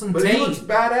gloves and some But tape. he looks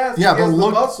badass. Yeah, He but has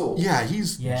look. the muscle. Yeah,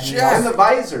 he's Yeah, and he jacked. And the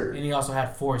visor. And he also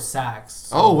had 4 sacks.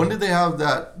 So Oh, when did they have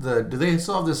that? Do they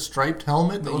still have this striped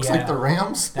helmet that looks like the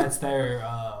Rams? That's their.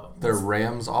 Their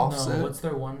Rams offset. No, what's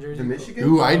their one jersey? The Michigan?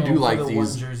 Ooh, I No, do for like the these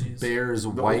one jerseys. Bears The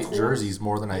white old jerseys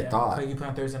more than I thought. Like you play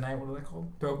on Thursday night. What are they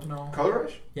called? No. Color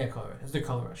Rush? Yeah, color rush. It's their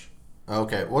color rush.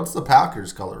 Okay, what's the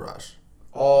Packers color rush?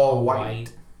 All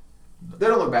white. They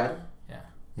don't look bad. Yeah.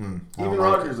 I Even don't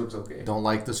like Rodgers looks okay. it. Don't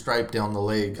like the stripe down the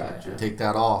leg. Gotcha. Take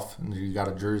that off, and you got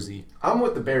a jersey. I'm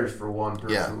with the Bears for 1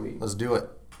 personally. Yeah, let's do it.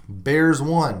 Bears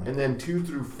won. And then 2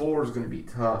 through 4 is going to be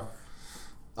tough.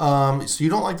 So you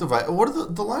don't like the what are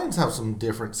the Lions have some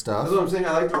different stuff? That's what I'm saying.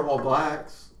 I like their all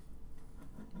blacks.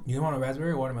 You want a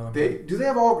raspberry or watermelon? Do they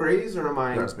have all grays or am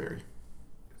I? Raspberry.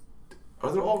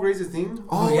 Are there all grays a thing?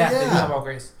 Oh yeah, yeah, they do have all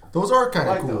grays. those are kind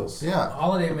I of like cool. those. Yeah,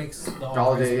 Holiday makes the all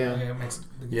Holiday, grays. yeah. Makes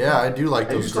the yeah, I do like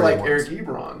I those used to gray like ones. Eric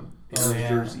Ebron in Oh, those yeah.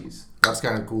 jerseys. That's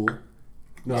kind of cool.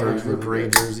 No, Or that's the really gray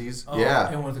good. jerseys. Oh, Yeah.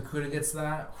 And when the Cuda gets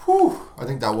that, Whew. I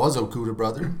think that was Okuda,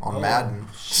 brother, on oh, Madden.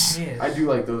 shit. I do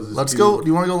like those. Let's too. go. Do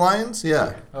you want to go Lions?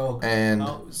 Yeah. Oh, And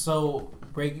so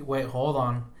wait, hold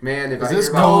on. Man, if Is I this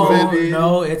hear about COVID?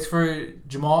 No, it's for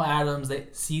Jamal Adams.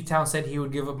 Seatown said he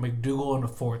would give up McDougal in the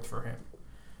 4th for him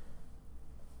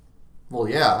well,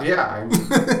 yeah. Yeah, I'm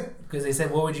because they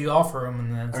said, "What would you offer him?"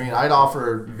 And then I mean, I'd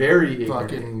offer very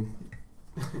fucking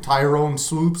Tyrone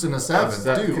Swoops in a 7th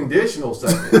that too. conditional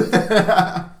second.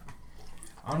 that's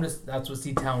what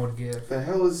Seatown would give. The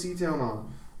hell is Seatown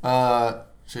on?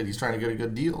 Shit, he's trying to get a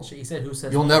good deal. He said, "Who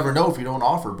says?" You'll no? never know if you don't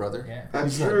offer, brother. Yeah.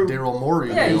 That's He's not true. Daryl Morey.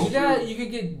 Yeah, deal. you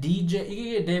could get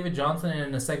David Johnson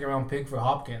and a 2nd-round pick for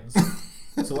Hopkins.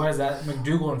 So why is that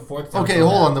McDougal in 4th? Okay,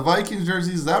 hold on. The Vikings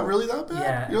jerseys, is that really that bad?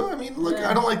 Yeah. You know, I mean, look, Yeah.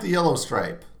 I don't like the yellow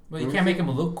stripe. Well, you can't make him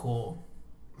look cool.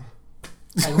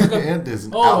 Like, look up, And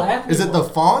isn't Oh, out. Anthony Is it the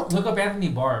font? look up Anthony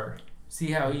Barr.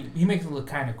 See how he makes it look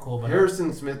kind of cool. But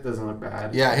Harrison Smith doesn't look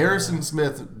bad. Yeah, Harrison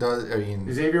Smith does. I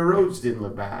mean, Xavier Rhodes didn't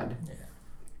look bad. Yeah.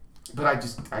 But I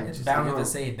it's just bound don't to know.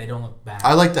 say they don't look bad.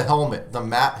 I like the helmet, the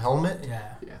matte helmet.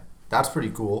 Yeah. Yeah. That's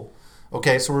pretty cool.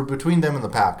 Okay, so we're between them and the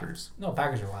Packers. No,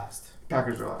 Packers are last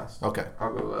Packers are last. Okay.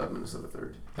 I'll go Minnesota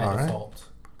 3rd. by All right. default.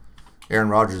 Aaron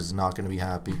Rodgers is not going to be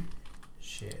happy.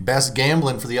 Shit. Best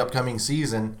gambling for the upcoming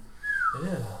season.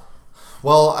 Yeah.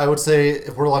 Well, I would say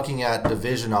if we're looking at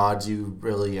division odds, you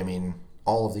really, I mean,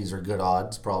 all of these are good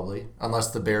odds, probably.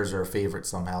 Unless the Bears are a favorite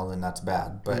somehow, then that's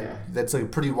bad. But Yeah. that's a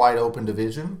pretty wide open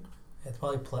division. It's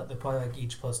probably they're probably like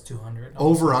each plus 200.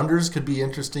 Over-unders could be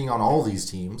interesting on all these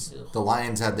teams. Ugh. The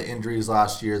Lions had the injuries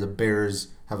last year. The Bears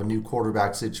have a new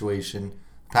quarterback situation.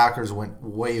 Packers went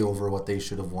way over what they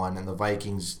should have won, and the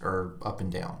Vikings are up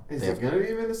and down. Is They it have, going to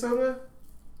be Minnesota?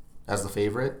 as the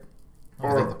favorite? I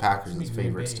Or- think the Packers is Green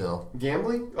favorite Bay. still.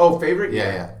 Gambling? Oh, favorite?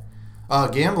 Yeah.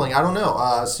 Gambling, I don't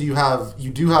know. So you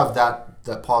do have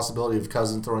that possibility of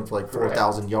Cousins throwing for like Correct.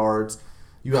 4,000 yards.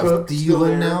 You have Cook's still Thielen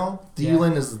there. now. Yeah.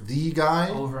 Thielen is the guy.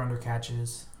 Over under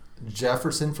catches.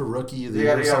 Jefferson for rookie of the They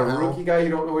year got a somehow. rookie guy. You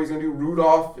don't know what he's going to do.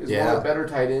 Rudolph is one Yeah. of the better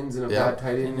tight ends and a Yeah. bad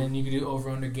tight And end. then you could do over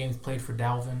under games played for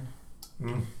Dalvin.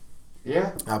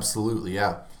 Yeah. Absolutely,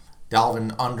 yeah.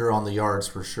 Dalvin under on the yards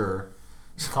for sure.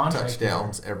 His contract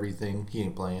Touchdowns, everything. He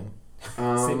ain't playing.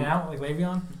 Sitting out like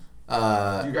Le'Veon.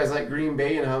 Do you guys like Green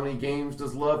Bay and how many games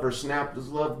does Love or snap does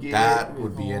Love get? That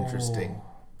would be Oh. interesting.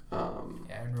 Yeah,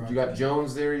 and You got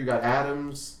Jones there. You got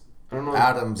Adams. I don't know.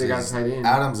 Adams They got is tight end.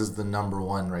 Adams is the number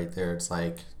one right there. It's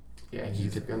like, Yeah, you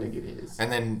he's could- gonna get his.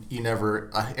 and then you never.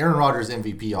 Aaron Rodgers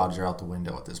MVP odds are out the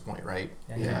window at this point, right?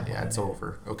 Yeah. Yeah, it's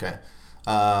over. Okay.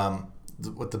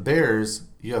 With the Bears,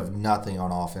 you have nothing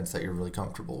on offense that you're really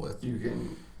comfortable with. You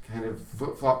can kind of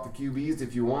flip flop the QBs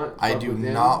if you want. I fuck do with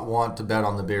them. not want to bet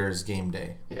on the Bears game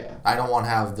day. Yeah. I don't want to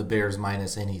have the Bears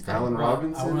minus anything. Allen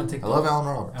Robinson. I want to take. I love Allen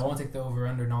Roberts. I want to take the over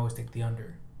under and always take the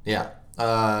under. Yeah.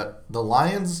 The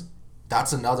Lions,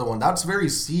 that's another one. That's very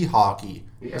Seahawky.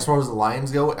 Yeah. As far as the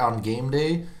Lions go, on game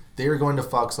day, they are going to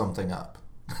fuck something up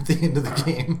at the end of the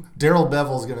game. Darrell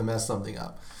Bevel's going to mess something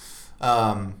up.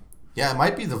 Yeah, it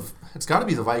might be it's got to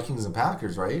be the Vikings and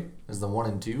Packers, right? As the 1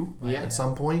 and 2 Yeah. at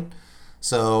some point.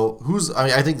 So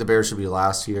I think the Bears should be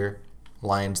last here.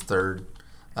 Lions third.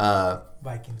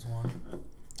 Vikings won.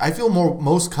 I feel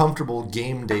most comfortable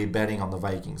game day betting on the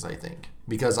Vikings, I think.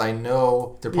 Because I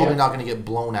know they're probably not going to get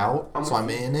blown out, so I'm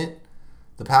in it.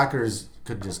 The Packers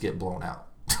could just get blown out.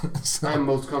 So, I'm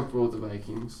most comfortable with the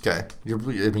Vikings. okay.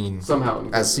 Somehow.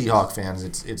 As Seahawk fans,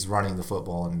 it's running the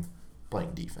football and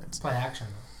playing defense. Play action,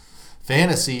 though.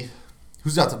 Fantasy.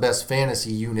 Who's got the best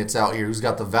fantasy units out here? Who's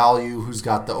got the value? Who's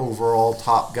got the overall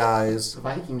top guys? The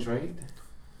Vikings, right?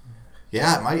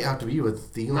 Yeah, it might have to be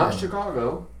with Thielen. Not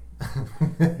Chicago.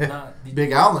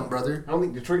 Big Allen, brother. I don't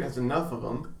think Detroit has enough of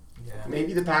them. Yeah.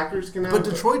 Maybe the Packers can have But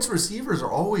Detroit's receivers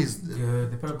are always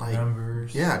good. They put up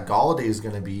numbers. Yeah, Galladay is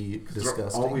going to be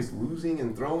disgusting. Always losing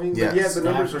and throwing. Yes. But yeah, the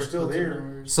numbers are still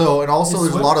there. So, and also Is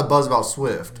there's Swift? a lot of buzz about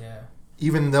Swift. Yeah.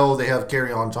 Even though they have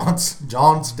Kerryon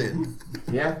Johnston.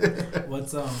 Yeah.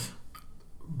 What's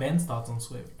Ben's thoughts on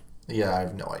Swift? Yeah, I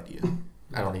have no idea.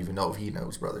 I don't even know if he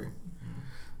knows, brother.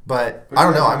 But I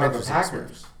don't know. I'm interested in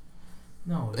Swift.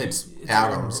 No, It's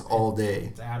Adams all day.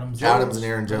 It's Adams. Adams and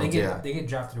Aaron Jones, They get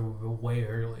drafted way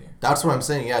early. That's what I'm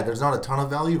saying. Yeah, there's not a ton of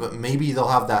value, but maybe they'll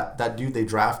have that dude they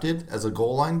drafted as a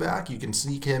goal line back. You can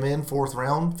sneak him in 4th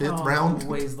round, 5th round. He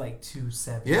weighs like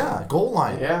 270. Yeah, goal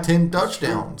line. Yeah, 10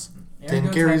 touchdowns.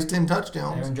 10 carries, 10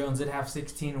 touchdowns. Aaron Jones did have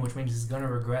 16, which means he's going to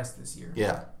regress this year.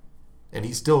 Yeah. And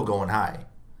he's still going high.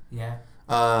 Yeah.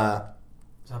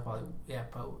 So probably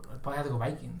have to go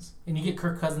Vikings. And you get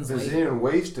Kirk Cousins Does late. anyone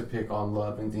waste to pick on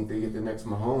Love and think they get the next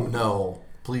Mahomes? No.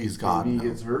 Please, God. Maybe No. he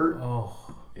gets hurt. Oh.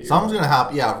 Something's going to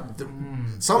happen. Yeah.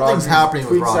 Something's happening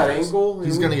with tweaks that Rodgers. ankle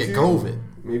He's in going to week get 2. COVID.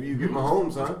 Maybe you get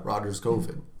Mahomes, huh? Rodgers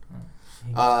COVID.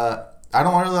 I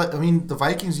don't want to. I mean, the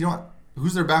Vikings,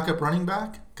 who's their backup running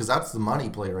back? Because that's the money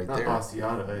play right Not there.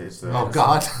 Asiata. It's Oh,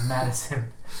 God.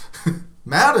 Madison.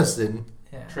 Madison?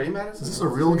 Yeah. Trey Madison? Is this a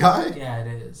real guy? Yeah, it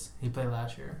is. He played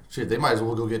last year. Shit, they might as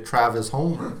well go get Travis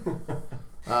Homer.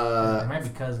 It might be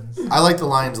Cousins. I like the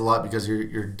Lions a lot because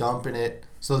you're dumping it.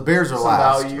 So the Bears are Some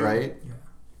last, value. right? Yeah.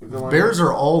 The Lions? Bears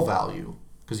are all value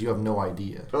because you have no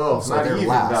idea. Oh, so not they're even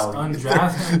last. value.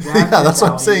 Undrafted. Yeah, that's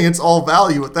what I'm value. saying. It's all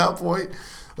value at that point.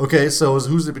 Okay, so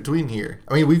who's in between here?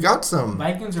 I mean, we've got some.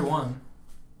 Vikings are 1.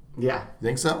 Yeah.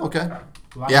 Think so? Okay.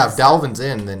 Lions. Yeah, if Dalvin's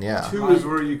in, then yeah. 2 is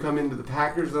where you come into the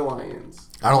Packers, the Lions.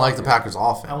 I don't like the Packers'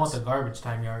 offense. I want the garbage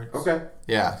time yards. Okay.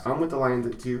 Yeah, I'm with the Lions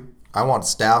at 2. I want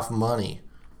staff money.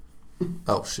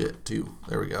 Oh shit, 2.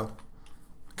 There we go.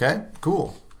 Okay,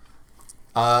 cool.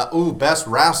 Best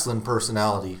wrestling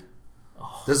personality.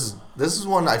 Oh. This is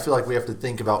one I feel like we have to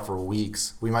think about for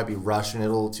weeks. We might be rushing it a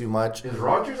little too much. Is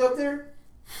Rodgers up there?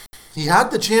 He had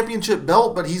the championship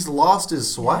belt, but he's lost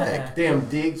his swag. Yeah. Damn,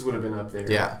 Diggs would have been up there.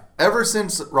 Yeah. Ever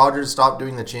since Rodgers stopped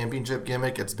doing the championship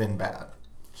gimmick, it's been bad.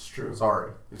 It's true.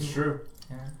 Sorry. It's true.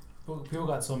 Yeah. People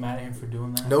got so mad at him for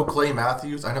doing that. No Clay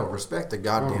Matthews. I know. Respect the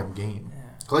goddamn game. Yeah.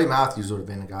 Clay Matthews would have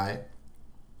been a guy.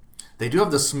 They do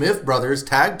have the Smith brothers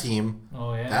tag team.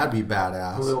 Oh, yeah. That'd be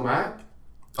badass. Khalil Mack?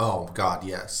 Oh, God,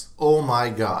 yes. Oh, my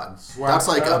God. Swag That's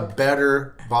like up. a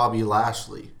better Bobby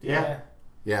Lashley. Yeah.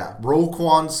 Yeah.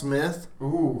 Roquan Smith.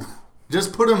 Ooh.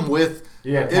 Just put him with...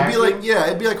 Yeah,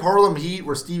 it'd be like Harlem Heat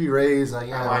where Stevie Ray's like,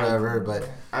 yeah, I like whatever, but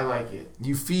I like it.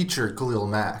 you feature Khalil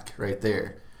Mack right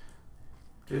there.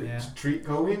 Did Yeah. Treat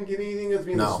Cohen get anything as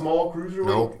being No. a small cruiserweight?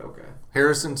 Nope. Okay.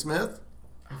 Harrison Smith?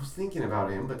 I was thinking about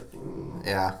him, but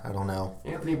Yeah, I don't know.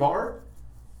 Anthony Barr?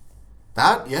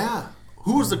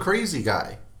 Who's the crazy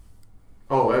guy?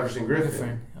 Oh, Everson Griffin.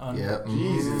 Different. Yeah.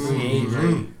 Jesus. Free agent.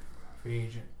 Mhm. Free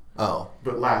agent. Oh,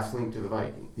 But last link to the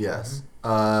Vikings. yes.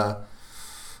 I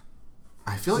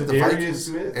feel like the Za'Darius Vikings.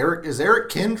 Smith? Eric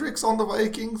Kendricks on the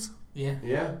Vikings? Yeah.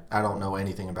 Yeah. I don't know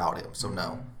anything about him, so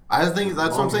no. I think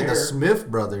that's what I'm Long saying. The hair. Smith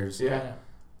brothers Yeah.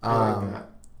 I like that.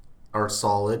 are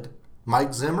solid.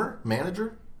 Mike Zimmer,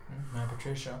 manager? Matt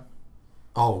Patricia.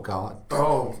 Oh, God.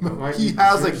 Oh, it might He be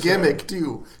has a Patricia. gimmick,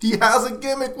 too. He has a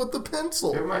gimmick with the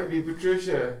pencil. It might be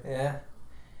Patricia. Yeah.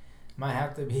 Might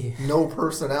have to be. No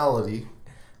personality.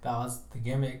 That was the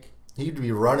gimmick. He'd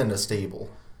be running a stable.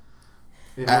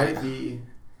 It I- might be.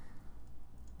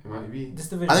 It might be. This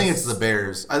division. I think it's the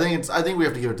Bears. I think we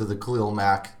have to give it to the Khalil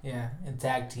Mack. Yeah, and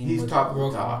tag team. He's with top of the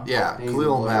Roquan. top. Yeah, He's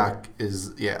Khalil the Mack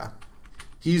is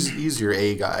He's your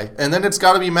A guy, and then it's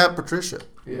got to be Matt Patricia.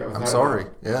 Yeah, I'm sorry.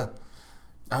 Yeah,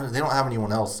 they don't have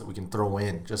anyone else that we can throw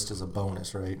in just as a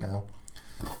bonus right now.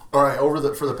 All right,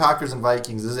 for the Packers and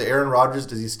Vikings, is it Aaron Rodgers?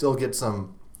 Does he still get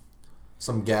some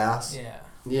gas? Yeah.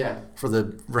 Yeah.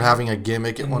 For having a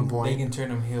gimmick at And one They point? can turn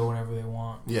him heel whenever they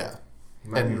want. Yeah. He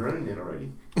might be And- running it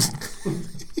already.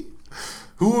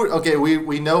 Okay,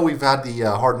 we know we've had the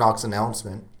Hard Knocks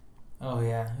announcement. Oh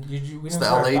yeah, we It's know the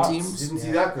our LA thoughts. teams? Didn't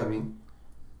see that coming.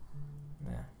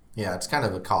 Yeah, Yeah, it's kind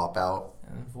of a cop out.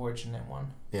 an unfortunate one.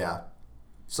 Yeah.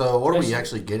 So what are we Especially-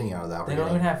 actually getting out of that? They don't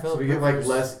even have So Philip we get like Rivers.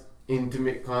 less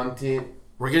intimate content.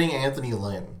 We're getting Anthony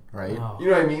Lynn, right? Oh. You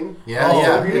know what I mean? Yeah, Oh,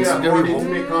 yeah. If we It's get gonna more be-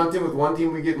 intimate content with one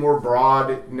team, we get more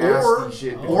broad, nasty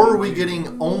shit. Or are we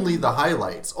getting only the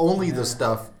highlights, only Yeah. the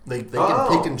stuff they can Oh.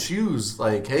 pick and choose?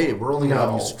 Like, hey, we're only gonna have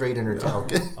No. you straight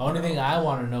entertainment. Okay. The only thing I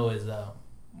want to know is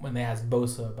when they asked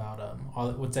Bosa about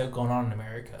what's going on in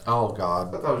America. Oh I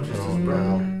God. thought it was just his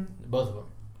brother. Both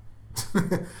of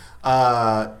them.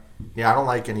 Yeah, I don't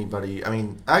like anybody. I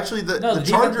mean, actually, the No, the defense-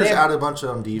 Chargers they have- add a bunch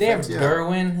on They defense. have Yeah.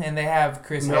 Derwin and they have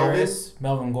Chris Melvin? Harris,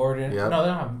 Melvin Gordon. Yep. No, they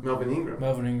don't have Melvin Ingram.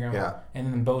 Melvin Ingram. Yeah.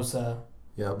 And then Bosa.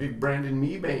 Yep. Big Brandon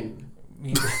Meebane.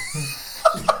 He-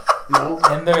 No.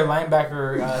 and their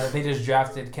linebacker, they just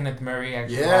drafted Kenneth Murray.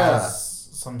 Actually Yeah. has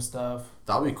some stuff.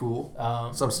 That'd be cool.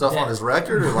 Um, Some stuff yeah. on his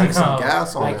record, or like some No,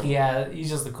 gas on like him. he's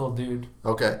just a cool dude.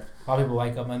 Okay. A lot of people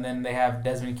like him. And then they have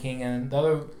Desmond King and the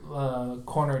other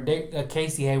corner,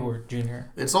 Casey Hayward Jr.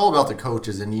 It's all about the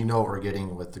coaches, and you know what we're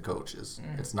getting with the coaches.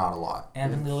 Mm. It's not a lot.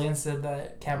 Anthony Lynn said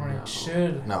that Kaepernick No.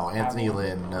 should. No, have Anthony one.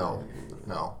 Lynn,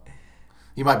 no.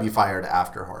 He might be fired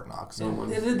after Hard Knocks. No one-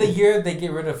 This is the year they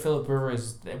get rid of Philip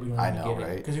Rivers that we don't I even know, get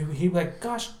right? Because he'd be like,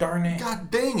 gosh darn it. God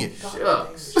dang it.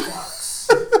 Shucks.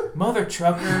 Mother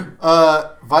trucker.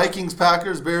 Vikings,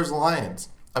 Packers, Bears, Lions.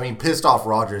 I mean, pissed off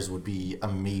Rodgers would be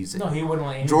amazing. No, he wouldn't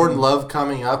want anything. Jordan Love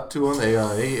coming up to him.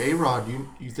 Hey, Rod,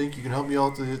 you think you can help me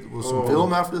out with some Oh.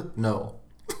 film after? No.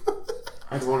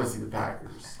 I'd want to see the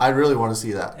Packers. I really want to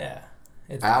see that. Yeah.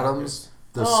 It's Adams,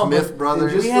 the Oh, Smith but-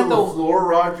 brothers. And just We had the the- LaFleur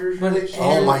Rogers but relationship.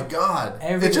 Oh my God!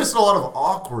 It's just a lot of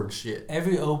awkward shit.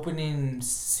 Every opening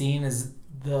scene is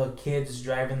the kids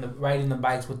riding the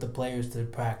bikes with the players to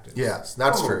practice. Yes,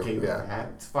 that's I'm true. okay with Yeah, that.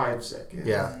 It's 5 seconds.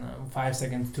 yeah. 5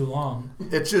 seconds too long.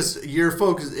 It's just your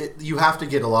focus. You have to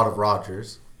get a lot of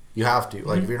Rodgers. You have to.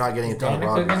 Like if you're not getting a Is ton of Danica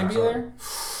Rodgers, going to I'm be sorry.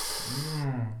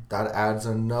 there? That adds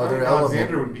I another think element.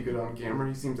 Alexander would be good on camera.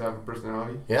 He seems to have a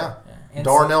personality. Yeah. Yeah. And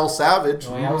Darnell Savage,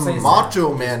 Oh, yeah, I would say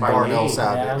Macho Man By Darnell name.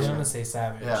 Savage. Yeah, I was going to say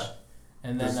Savage. Yeah.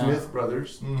 And The then Smith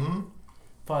brothers. Mm-hmm.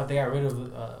 thought they got rid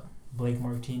of Blake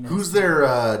Martinez. Who's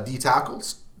their D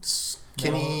tackles?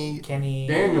 Kenny. Kenny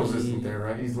Daniels isn't there,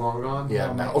 right? He's long gone. Yeah,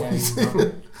 No, no. yeah, he's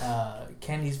gone.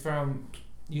 Kenny's from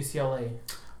UCLA.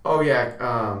 Oh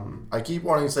yeah. I keep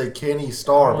wanting to say Kenny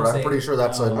Starr, but I'm pretty sure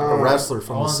that's a wrestler I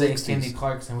from the wanna say Kenny '60s.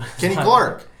 Clarkson. Kenny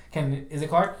Clark. Is it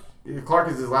Clark? Clark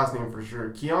is his last name for sure.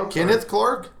 Keon. Kenneth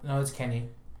Clark? No, it's Kenny.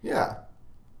 Yeah.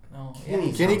 No,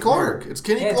 Kenny. yeah. Kenny Clark. It's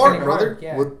Kenny Yeah, it's Clark, Kenny brother. Clark,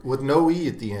 yeah. With no E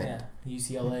at the end. Yeah,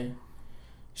 UCLA.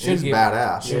 He's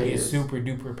badass. Should Yeah, he get is. super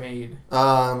duper paid.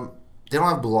 They don't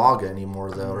have Bulaga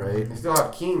anymore, though, right? They still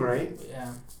have King, right?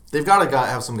 Yeah. They've got to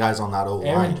have some guys on that O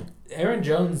line Aaron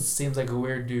Jones seems like a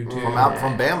weird dude too.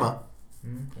 from Bama.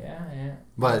 Yeah.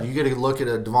 But you get to look at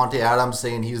a Devontae Adams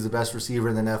saying he's the best receiver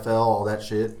in the NFL, all that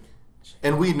shit.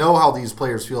 And we know how these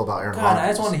players feel about Aaron God, Rodgers. I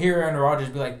just want to hear Aaron Rodgers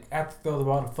be like, I have to throw the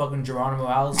ball to fucking Geronimo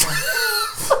Allison.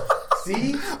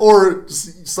 See? Or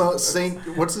Saint,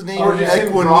 what's his name? Or just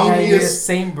him dropping Equinemius.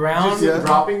 St. Brown. Just Yeah.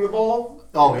 dropping the ball.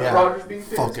 Oh, yeah. Rodgers being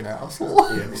pissed. Fucking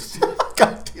asshole. Yeah.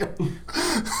 God damn.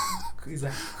 He's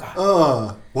like,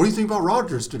 God. What do you think about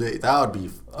Rodgers today? That would be.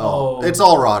 Oh. It's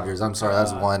all Rodgers. I'm sorry.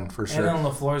 That's one for And sure. then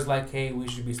LaFleur's like, hey, we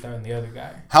should be starting the other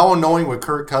guy. How annoying would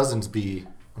Kirk Cousins be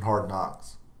on Hard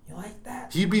Knocks? You like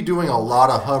that? He'd be doing a lot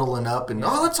of huddling up and,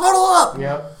 let's huddle up.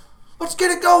 Yep. Let's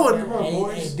get it going. Come on, Hey,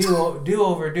 boys. do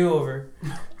over.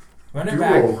 Run it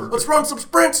back. over. Let's run some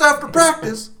sprints after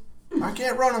practice. I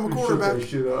can't run. I'm a quarterback. Shut that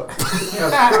shit up.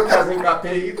 Kirk hasn't got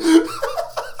paid.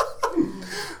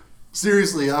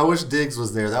 Seriously, I wish Diggs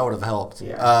was there. That would have helped.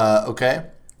 Yeah. Okay.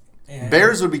 And-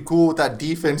 Bears would be cool with that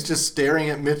defense just staring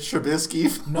at Mitch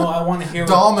Trubisky. No, I want to hear.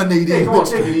 Dominating. Hey, come on,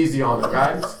 take it easy on it,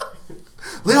 guys.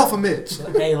 Lay off of Mitch.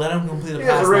 Hey, let him complete a He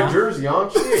has pass a red now. jersey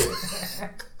on. Shit.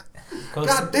 Coach,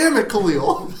 God damn it,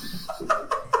 Khalil.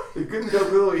 He couldn't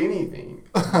do anything.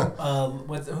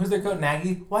 who's their coach?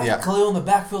 Nagy? Why Yeah. is Khalil in the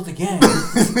backfield again? Would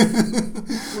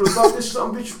have thought this son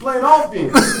of a bitch was playing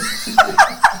offense.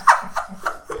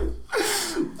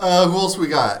 Who else we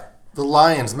got? The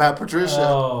Lions, Matt Patricia,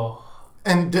 Oh,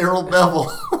 and Daryl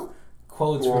Bevel.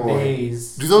 quotes for Boy.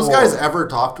 days. Do those guys ever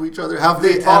talk to each other? Have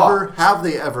They they talk.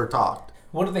 ever talked?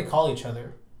 What do they call each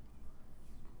other?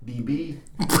 BB.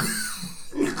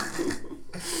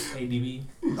 ADB.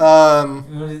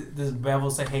 Does Bevel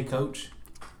say, "Hey, coach"?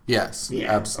 Yes,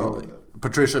 Yeah. absolutely. Oh.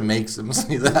 Patricia makes him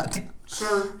say that.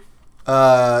 Sir.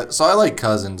 So I like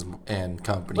Cousins and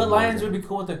company. But more Lions than- would be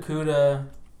cool with Akuda.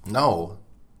 No,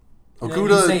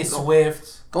 Okuda. You say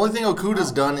Swift. The only thing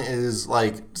Okuda's done is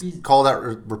call that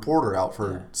reporter out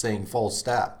for saying false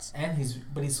stats. And he's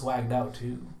swagged out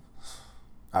too.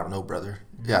 I don't know, brother.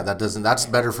 Yeah, that's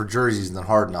better for jerseys than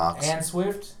Hard Knocks. And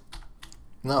Swift?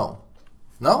 No.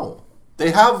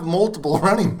 They have multiple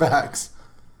running backs.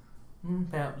 You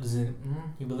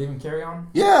believe in Carry On?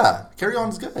 Yeah, Carry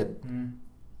On's good.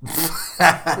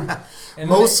 And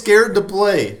Most scared to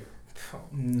play.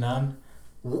 None.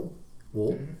 Well,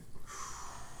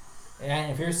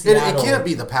 And if you're Seattle, it can't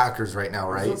be the Packers right now,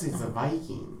 right? It's the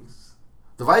Vikings.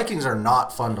 The Vikings are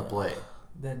not fun to play.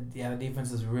 the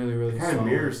defense is really, really Kind of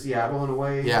mirrors Seattle in a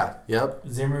way. Yeah, yep.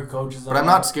 Zimmer coaches them. But I'm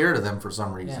not scared of them for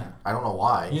some reason. Yeah. I don't know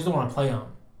why. You just don't want to play them.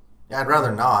 Yeah, I'd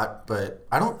rather not, but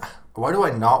I don't. Why do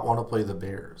I not want to play the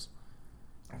Bears?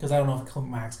 Because I don't know if Khalil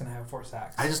Mack's going to have 4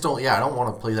 sacks. I just don't. Yeah, I don't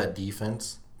want to play that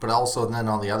defense. But also, then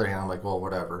on the other hand, I'm like, well,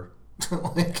 whatever.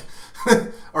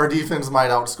 Our defense might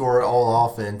outscore all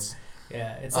offense.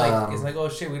 Yeah, it's like oh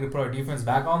shit, we could put our defense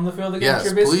back on the field against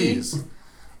Yes, Trubisky. please.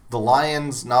 The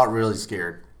Lions, not really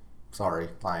scared. Sorry,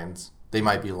 Lions. They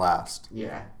might be last.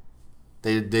 Yeah.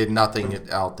 They did nothing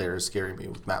out there scaring me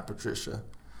with Matt Patricia.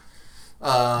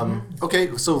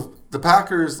 Okay, so the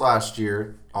Packers last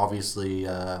year, obviously,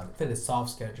 Fit a soft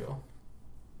schedule.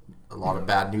 a lot of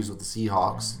bad news with the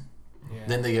Seahawks. Yeah.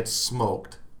 Then they get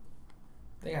smoked.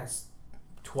 They got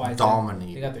twice.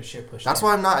 Dominated. They got their shit pushed. That's in.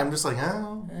 why I'm just like,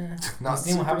 oh, not You see what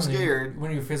super happens scared.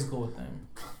 when you're physical with them.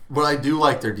 But I do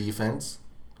like their defense.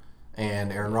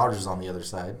 And Aaron Rodgers on the other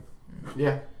side.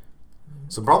 Yeah.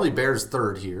 So probably Bears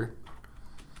third here.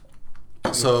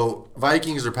 So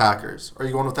Vikings or Packers? Are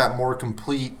you going with that more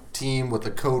complete team with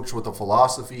a coach with a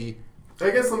philosophy? I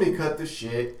guess let me cut the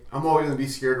shit. I'm always going to be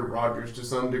scared of Rodgers to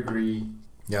some degree.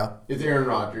 Yeah. It's Aaron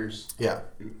Rodgers. Yeah.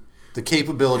 The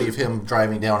capability of him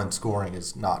driving down and scoring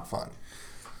is not fun.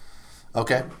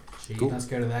 Okay. Shit, Cool. you not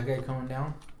scared of that guy coming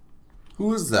down?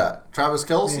 Who is that? Travis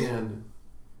Kelce? And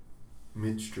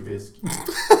Mitch Trubisky.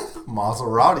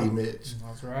 Maserati Mitch.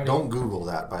 Maserati. Don't Google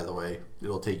that, by the way.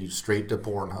 It'll take you straight to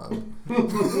Pornhub.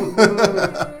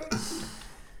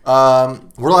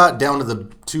 We're down to the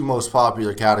 2 most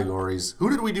popular categories. Who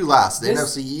did we do last? The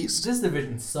NFC East? This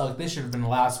division sucked. This should have been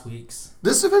last week's.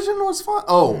 This division was fun.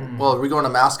 Oh, well, are we going to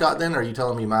mascot then? Or are you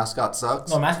telling me mascot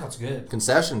sucks? No, mascot's good.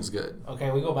 Concession's good.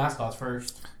 Okay, we go mascots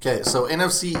first. Okay, so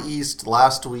NFC East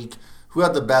last week, who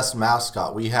had the best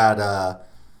mascot? We had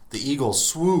the Eagles,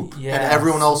 Swoop, Yeah. and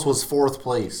everyone else was 4th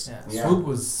place. Yeah, Yeah. Swoop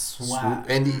was swag.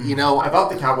 And, I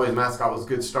thought the Cowboys mascot was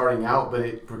good starting out, but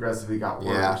it progressively got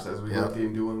worse Yeah. as we Yeah. looked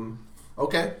into him.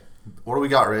 okay. What do we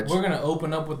got, Rich? We're going to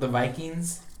open up with the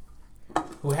Vikings,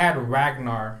 who had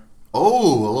Ragnar.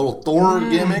 Oh, a little Thor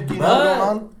gimmick going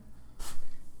on?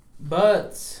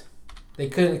 But they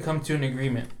couldn't come to an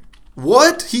agreement.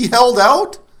 What? He held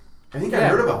out? I think I Yeah.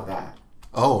 heard about that.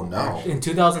 Oh, no. In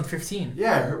 2015.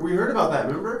 Yeah, we heard about that,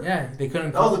 remember? Yeah, they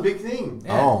couldn't That was come. a big thing.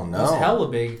 Yeah, Oh, It was no. hella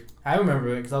big. I remember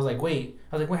it because I was like, wait,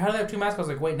 how do they have 2 mascots? I was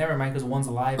like, wait, never mind, because one's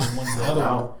alive and one's the other one.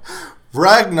 Wow.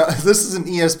 Ragnar, this is an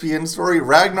ESPN story.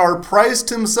 Ragnar priced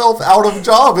himself out of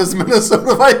job as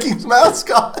Minnesota Vikings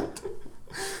mascot.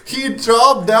 He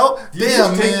jobbed out. Do you Damn,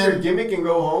 just take your man. gimmick and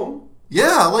go home?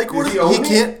 Yeah, like what Does if he own he it?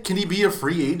 can't? Can he be a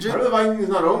free How agent? do the Vikings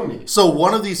not own it? So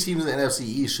one of these teams in the NFC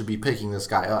East should be picking this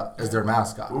guy up as their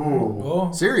mascot. Ooh. Oh,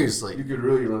 You Seriously, could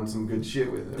really run some good shit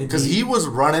with him. because he was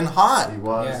running hot, He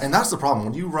was. Yeah. and that's the problem.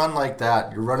 When you run like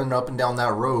that, you're running up and down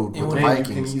that road And with the when Man, you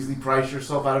can Vikings. easily price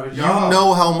yourself out of a You job.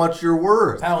 know how much you're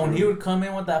worth. Pal, when he would come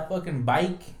in with that fucking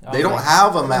bike, I They was don't like,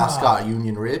 have a "God." mascot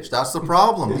union, Rich. That's the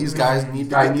problem. These guys need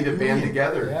to get need the to band union.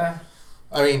 together. Yeah.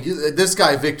 I mean, this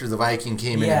guy Victor the Viking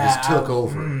came in and Yeah, just took I-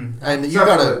 over, and you Except for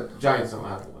gotta, the Giants don't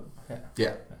have one. yeah,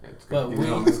 It's But good. we,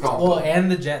 It's called-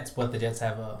 and the Jets, but the Jets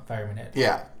have a fireman head.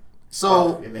 yeah. So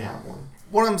Oh, they have one.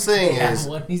 what I'm saying They have is,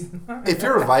 one. He's if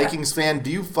you're a Vikings fan, do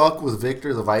you fuck with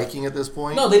Victor the Viking at this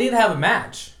point? No, they didn't have a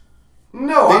match.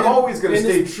 No, They I'm didn't- always going to in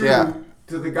stay this- true Yeah.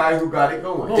 to the guy who got it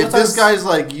going. Well, If that's- this guy's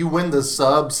like, you win the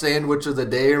sub sandwich of the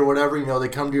day or whatever, they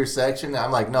come to your section.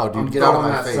 I'm like, no, dude, I'm get out of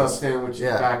throwing my that sub face. sandwich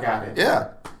Yeah. back at it. Yeah,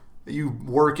 you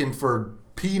working for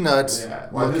peanuts. Yeah.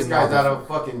 While this looking guy's out motherfucker. of a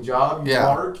fucking job, you Yeah.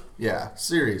 mark. Yeah,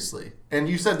 seriously. And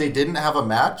you said they didn't have a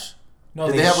match? No,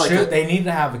 Did they, they have, like, should. a- They need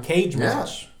to have a cage Yeah.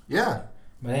 match. Yeah.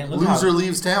 But then look Loser how,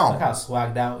 leaves look town. how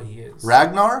swagged out he is.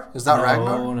 Ragnar? Is that no,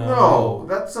 Ragnar? No,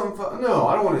 that's some. No,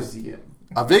 I don't want to see it.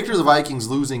 Victor the Viking's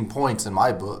losing points in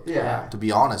my book. Yeah. To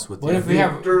be honest with What you. if we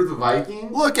have? Victor the Viking.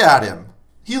 Look at him.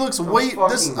 He looks A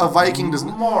a Viking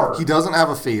doesn't. mark. He doesn't have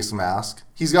a face mask.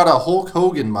 He's got a Hulk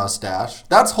Hogan mustache.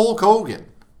 That's Hulk Hogan.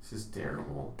 This is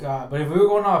terrible. God, but if we were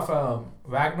going off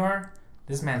Ragnar,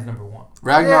 this man's number 1.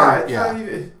 Ragnar. it's Yeah. not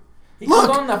even. He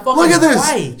took on that fucking Look at this.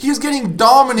 fight. He's getting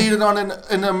dominated on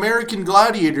an American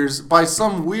Gladiators by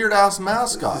some weird ass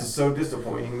mascot. This is so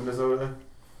disappointing, Minnesota.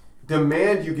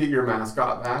 Demand you get your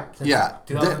mascot back. Yeah.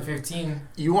 2015.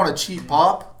 You want a cheap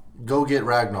pop? Go get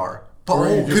Ragnar. But Or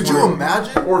you just could you wanna-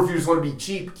 imagine? Or if you just want to be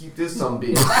cheap, keep this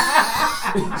sumbitch.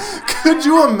 Could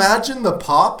you imagine the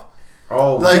pop?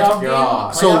 Oh Like- my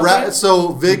god.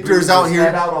 So Victor's brings out his here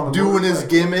head out on the doing his motorcycle.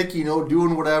 gimmick,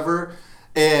 doing whatever,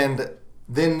 and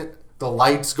then the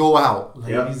lights go out.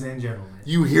 Ladies and gentlemen.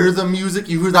 You hear the music.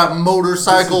 You hear that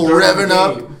motorcycle This is during revving the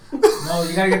up. game. No,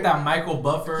 you gotta get that Michael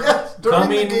Buffer Yes, during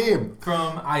the coming game.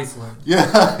 from Iceland. Yeah,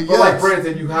 But yes. like Brent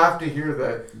said, you have to hear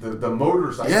the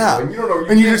motorcycle. Yeah. And you don't know.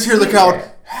 And you can't just hear the see crowd.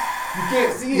 that. You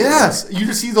can't see it. Yes, you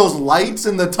just see those lights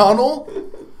in the tunnel.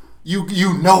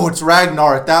 You know it's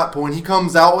Ragnar at that point. He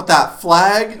comes out with that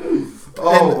flag.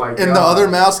 Oh and, my god. And the other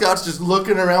mascots just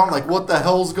looking around like, what the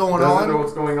hell's going Doesn't know on?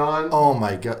 what's going on. Oh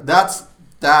my god,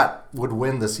 that would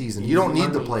win the season. You don't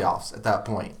need the playoffs at that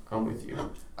point. I'm with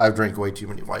you. I've drank way too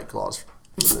many White Claws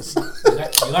for this.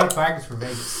 You gotta practice for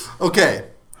Vegas. Okay,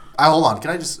 hold on. Can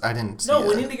I just? I didn't. See No,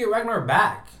 we it. need to get Ragnar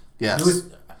back. Yes.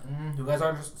 You guys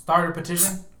already started a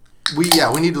petition? We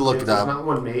need to look If it there's up. not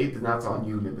one made, then that's on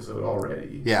you, Minnesota,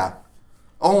 already. Yeah.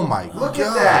 Oh my Look god.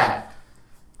 at that.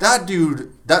 That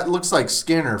dude, that looks like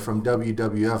Skinner from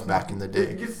WWF back in the It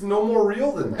day. gets no more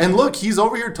real than that. And look, he's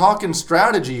over here talking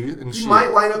strategy and he shit.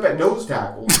 might line up at nose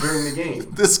tackle during the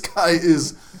game. This guy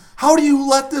is. How do you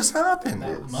let this happen?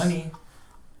 That money.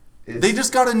 They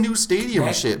just got a new stadium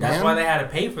and shit, That's man. why they had to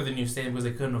pay for the new stadium because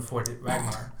they couldn't afford it.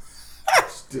 Ragnar.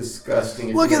 It's disgusting.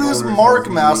 if Look the at this owner Mark tells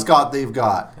me- mascot they've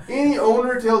got. Any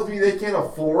owner tells me they can't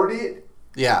afford it.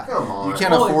 Yeah. Come on. You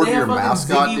can't Oh, afford they your have fucking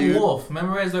mascot, Ziggy dude. Wolf.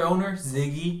 Remember as their owner?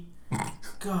 Ziggy.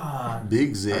 God.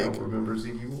 Big I Zig. don't remember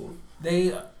Ziggy Wolf.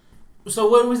 They. So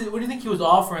what was it? What do you think he was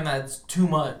offering that's too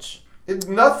much?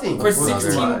 Nothing For was too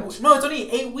 16. much. No, it's only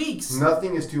 8 weeks.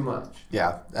 Nothing is too much.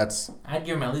 Yeah, that's I'd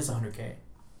give him at least 100K.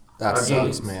 that A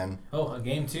sucks, game. man. Oh, a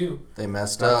game too. They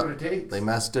messed That's up. what it takes. They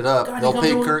messed it up. God, They'll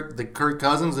he pay comes Kirk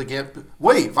Cousins. They can't.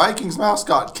 Wait, Vikings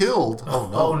mascot killed. Oh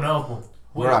no. Oh no.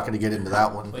 We're not going to get into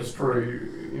that one. Wait. Just for,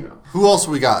 you know. Who else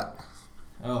we got?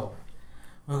 Oh.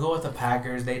 We'll go with the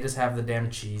Packers. They just have the damn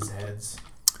cheese heads.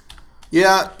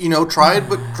 Yeah, tried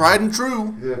and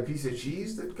true. Is it a piece of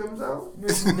cheese that comes out?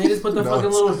 They just put the No, fucking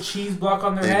it's- little cheese block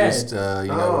on their They head. just,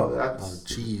 that's-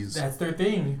 cheese. That's their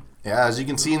thing. Yeah, as you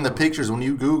can see in the pictures when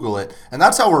you Google it, and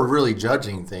that's how we're really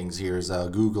judging things here is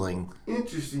Googling.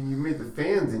 Interesting. You made the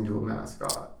fans into a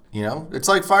mascot. It's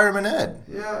like Fireman Ed.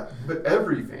 Yeah, but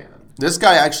every fan. This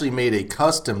guy actually made a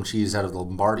custom cheese out of the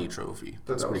Lombardi Trophy. Thought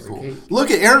That's that pretty was cool. the cake.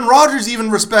 Look at Aaron Rodgers even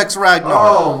respects Ragnar.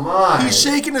 Oh my! He's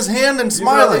shaking his hand and You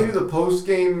know how they smiling. do the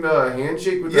post-game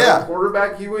handshake with the Yeah. other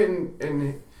quarterback? He went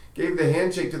and gave the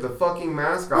handshake to the fucking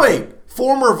mascot. Wait,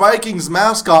 former Vikings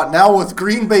mascot now with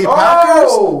Green Bay Oh,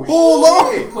 Packers? Hold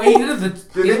on. shit. Wait, he did the.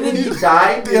 Did he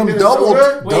die Damn, in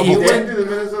Minnesota? doubled. Wait, he He went- went to the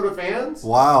Minnesota fans?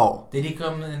 Wow. Did he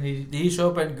come and did he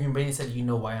show up at Green Bay and said, "You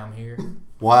know why I'm here"?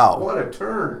 Wow. What a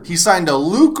turn. He signed a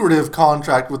lucrative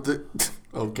contract with the.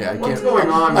 Okay, I What's can't. going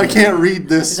on? I can't read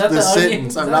this Is that the onion?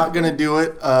 sentence. I'm not gonna do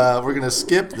it. We're gonna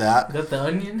skip that. Is that the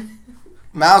Onion?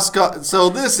 Mascot. So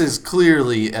this is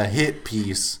clearly a hit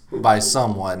piece by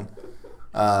someone.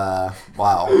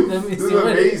 Wow. Let me This see is what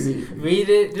amazing. Read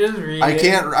it. Just read I it.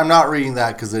 can't. I'm not reading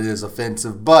that because it is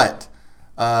offensive. But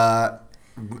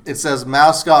it says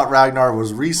mascot Ragnar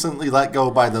was recently let go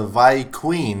by the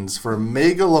Vikings for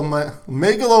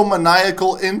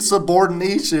megalomaniacal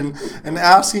insubordination and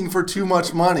asking for too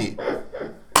much money.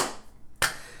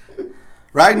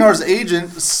 Ragnar's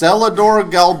agent, Celador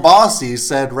Galbasi,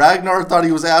 said Ragnar thought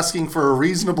he was asking for a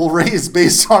reasonable raise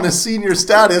based on his senior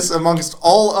status amongst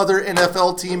all other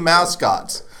NFL team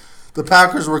mascots. The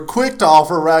Packers were quick to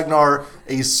offer Ragnar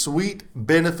a sweet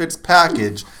benefits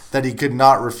package that he could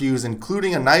not refuse,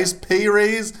 including a nice pay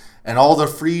raise and all the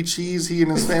free cheese he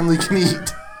and his family can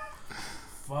eat.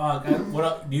 Fuck.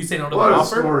 What? Do you say no to the What a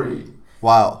offer? story.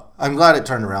 Wow. I'm glad it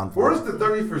turned around for Where's him. the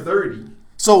 30 for 30?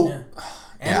 So, Yeah.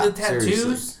 And Yeah, the tattoos.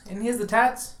 seriously. And he has the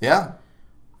tats. yeah.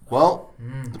 Well,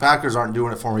 the Packers aren't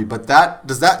doing it for me, but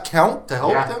does that count to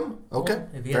help Yeah. them? Okay, Well,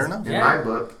 if he fair has- enough. In Yeah. my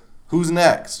book. Who's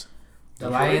next? The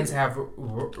Lions have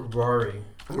Rory.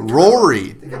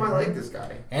 Rory. I think I might like this guy.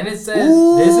 And it says,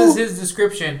 Ooh. this is his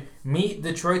description. Meet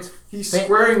Detroit's... He's fa-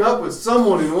 squaring up with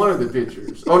someone in one of the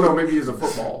pictures. Oh no, maybe he's a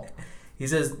football. He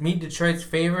says, meet Detroit's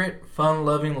favorite,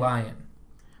 fun-loving lion.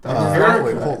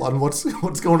 Wait, hold on. What's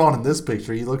going on in this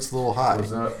picture? He looks a little high.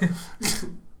 What's up?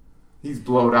 He's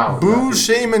blowed out. Boo,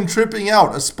 shame, and tripping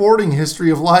out. A sporting history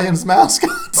of Lions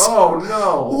mascots. Oh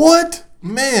no! What?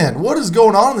 Man, what is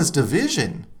going on in this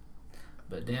division?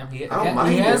 But damn, he I don't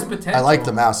mind has him. potential. I like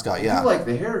the mascot, You yeah. like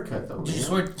the haircut though,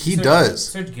 Just man. He does.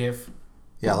 Search GIF.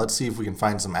 Yeah, let's see if we can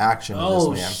find some action in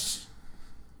Oh, this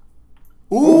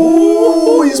man.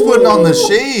 Ooh, he's putting on the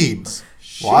shades.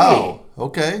 Shit. Wow.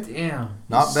 Okay. Damn.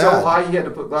 Not He's bad. so high he had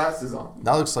to put glasses on.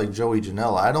 That looks like Joey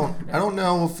Janela. I don't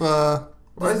know if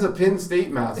Why is the Penn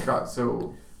State mascot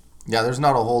so... yeah, there's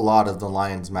not a whole lot of the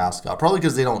Lions mascot. Probably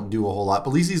because they don't do a whole lot. But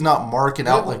at least he's not marking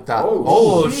out like that.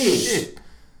 Oh, shit.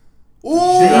 Ooh.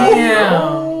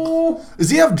 Damn. Does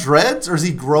he have dreads or is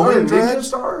he growing Ninja dreads?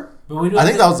 Star? But we do I have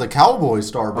think to- that was the Cowboy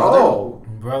Star, brother. Oh,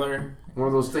 brother. one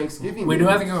of those Thanksgiving. We do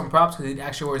have to movies. give him props because he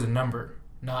actually wears a number,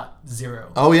 not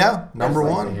 0. Oh yeah, number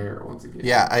That's like the one. hair, once again.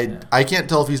 Yeah, I can't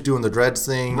tell if he's doing the dreads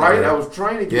thing. Right, or- I was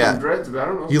trying to get him dreads, but I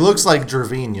don't know. He looks like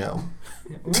Gervinho.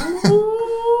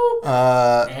 Ooh.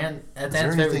 And Is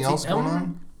there anything else going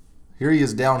on? Here he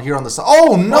is down here on the side.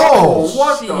 Oh no! Oh,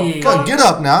 what the Shit. fuck? Get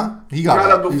up now. He got,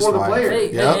 Got up He's before the fine. player.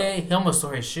 Hey, Yep. hey, he almost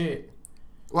tore his shit.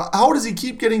 Well, how does he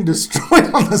keep getting destroyed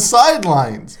on the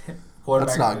sidelines?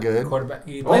 That's not good. Quarterback.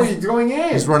 He Oh, plays- he's going in.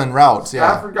 He's running routes.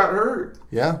 Yeah. Stafford got hurt.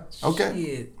 Yeah. Okay.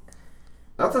 Shit.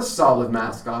 That's a solid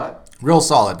mascot. Real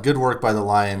solid. Good work by the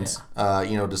Lions.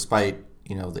 Despite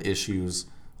the issues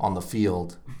on the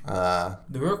field. The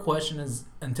real question is,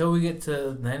 until we get to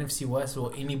the NFC West,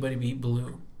 will anybody beat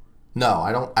Blue? No,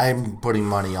 I don't. I'm putting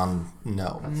money on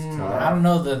no. tough. I don't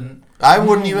know the. I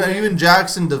wouldn't even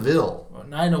Jackson DeVille.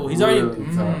 I know he's Really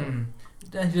already.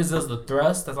 tough. He just does the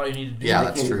thrust. That's all you need to do. Yeah, I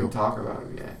that's can't true. even talk about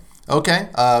him yet. Okay.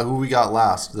 Who we got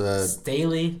last? The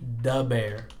Staley the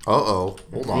Bear. Hold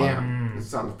on. Damn, this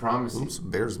sounds promising. Oops,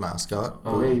 Bears mascot.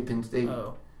 Oh, hey, Penn State.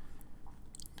 Oh.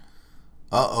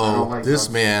 I don't like This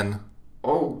those. man.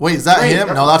 Oh, Wait, is that him?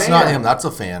 No, a that's not fan. him. That's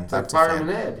a fan. It's like That's a Fireman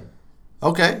fan. Ed.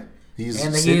 Okay. He's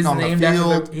And sitting he's on the named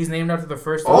field. after he's named after the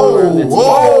first. Oh, owner of the team.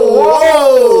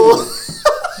 Whoa!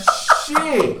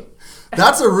 Shit.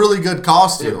 That's a really good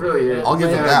costume. It really is. I'll give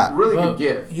It's him a that. Really Well, good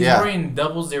gift. He's Yeah. wearing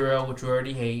 00, which we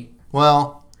already hate.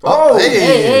 Well, Oh,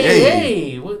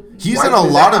 Hey! What? He's Wipe in a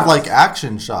his lot of ass. like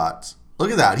action shots.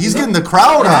 Look at that. He's getting the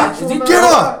crowd up. Is he Get doing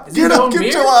up. Is he Get up. doing Get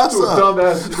beer? your ass Those up.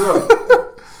 dumbasses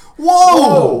up. Whoa.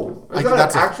 Whoa. Is that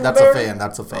That's an a actual that's a bear? fan.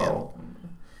 That's a fan. Oh.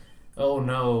 Oh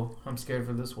no, I'm scared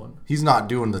for this one. He's not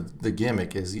doing the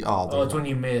gimmick, is he? Oh, it's damn. when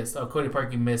you missed. Oh, Cody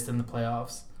Parkey missed in the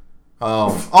playoffs. Oh,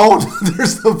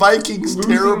 there's the Vikings'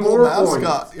 Losing terrible more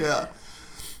mascot. Yeah.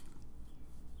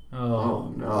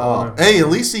 Oh, no. Oh, hey, at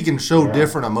least he can show Yeah.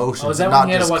 different Oh, emotions, is that and when not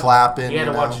he had just to watch? clapping. He had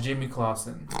to you watch know? Jimmy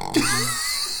Clausen.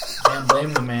 Can't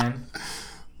blame the man.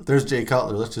 There's Jay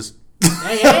Cutler. Let's just.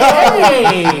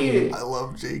 Hey! I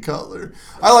love Jay Cutler.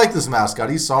 I like this mascot.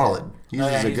 He's solid. He Oh,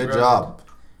 yeah, does a he's good real job.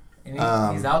 And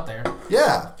he's out there.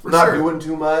 Yeah, for Not sure. doing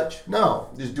too much. No,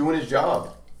 Just doing his job.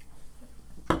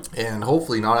 and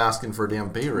hopefully not asking for a damn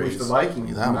pay Wish raise. the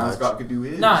Vikings that mascot much. could do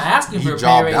his. Not asking He for a pay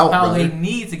jobbed raise. out, How brother. they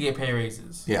need to get pay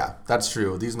raises. Yeah, that's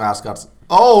true. These mascots.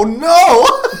 Oh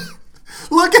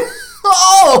no! Look at.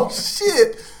 Oh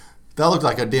shit! That looked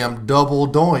like a damn double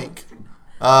doink.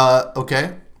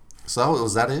 Okay. So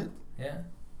was that it? Yeah.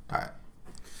 All right.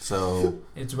 So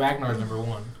It's Ragnar's number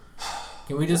 1.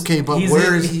 Can we just? okay, but he's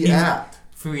where a- is he he's at?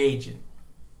 Free agent.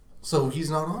 So he's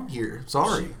not on here.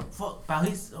 Sorry. Fuck, pal.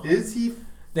 Is he?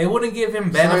 They wouldn't give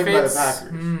him Signed by the benefits.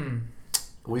 Packers.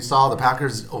 We saw the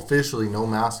Packers officially no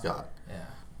mascot. Yeah.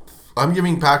 I'm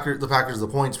giving the Packers the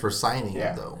points for signing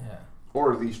Yeah. it though. Yeah.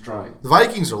 Or at least trying. The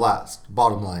Vikings are last.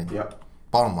 Bottom line. Yep.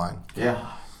 Bottom line. Yeah.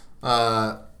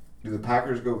 Do the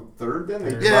Packers go third then?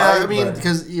 They Yeah, tried, I mean, but-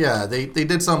 because they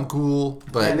did something cool,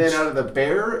 but And then out of the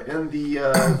Bear and the,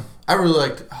 I really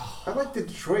liked. I like the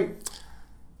Detroit.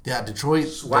 Yeah, Detroit.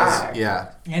 Swag. Yeah,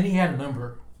 And he had a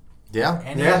number. yeah,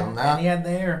 And, Yeah. he had the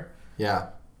hair. yeah.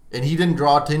 And he didn't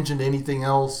draw attention to anything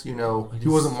else. You know, he just-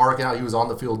 wasn't marking out. He was on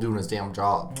the field doing his damn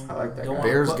job. I like that Don't guy. want-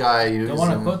 Bears guy. He Don't was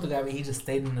want to in- quote the guy, but he just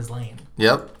stayed in his lane.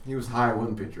 Yep. He was high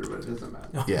one pitcher, but it doesn't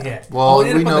matter. Yeah. Yeah. Well, Oh, he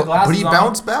didn't we put the know, but he glasses on.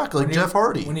 bounced back like When he- Jeff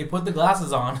Hardy. When he put the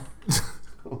glasses on.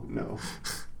 Oh, no.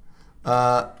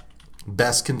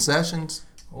 Best concessions.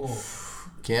 Oh.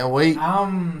 Can't wait.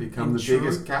 Become the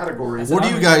biggest category. What do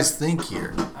you guys think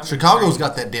here? Chicago's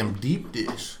got that damn deep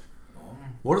dish.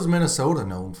 What is Minnesota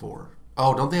known for?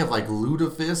 Oh, don't they have like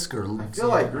lutefisk or? I feel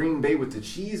like Green Bay with the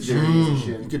cheese there.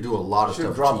 You could do a lot of Should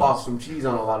stuff. drop cheese. off some cheese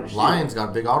on a lot of shit. Lions got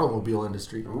a big automobile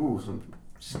industry. Ooh, some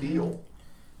steel.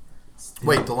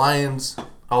 Wait, the Lions.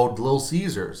 Oh, Little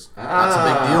Caesars. That's a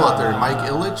big deal out there. Mike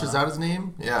Ilitch, is that his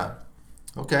name? Yeah.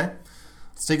 Okay.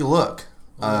 Let's take a look.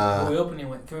 Will we open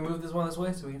it? Can we move this one this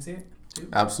way so we can see it? Too?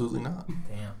 Absolutely not.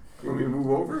 Damn. You want me to move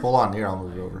over? Hold on here. I'll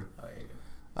move it over. Oh, there you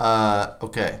go.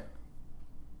 Okay.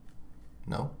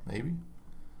 No, maybe.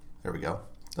 There we go.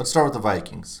 Let's start with the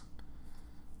Vikings.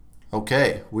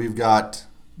 Okay, we've got...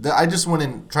 I just went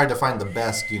and tried to find the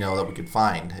best, that we could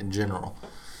find in general.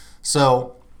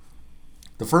 So,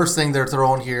 the first thing they're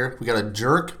throwing here, we got a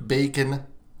jerk bacon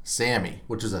Sammy,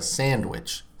 which is a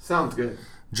sandwich. Sounds good.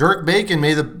 Jerk bacon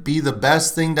may be the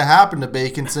best thing to happen to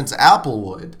bacon since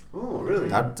Applewood. Oh, really?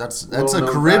 That's a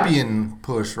Caribbean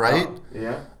push, right? Oh,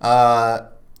 yeah.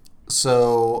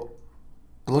 So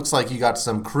it looks like you got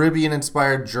some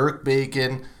Caribbean-inspired jerk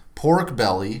bacon, pork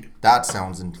belly. That's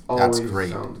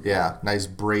great. Yeah, nice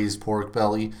braised pork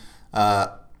belly.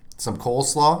 Some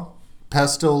coleslaw,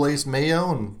 pesto lace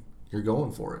mayo, and you're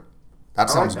going for it. That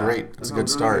sounds great. It's a good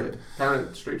start. Really kind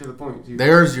of straight to the point, too.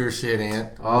 There's your shit,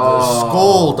 Ant. Oh, the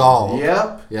skull dog.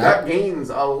 Yep. That gains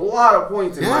a lot of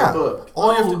points in my book.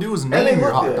 All you have to do is name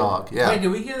your hot dog. Yeah. Wait,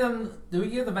 did we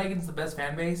give the Vikings the best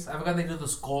fan base? I forgot they do the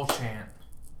skull chant.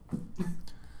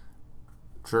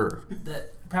 Sure.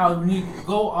 Pal, when you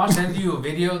go, I'll send you a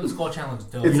video. The skull chant looks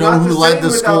dope. It's You know not who the led same the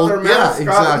without skull? their Yeah, mascot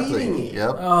exactly. leading it.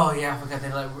 Yep. Oh yeah, I forgot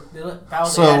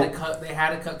they had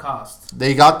to cut costs.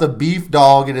 They got the beef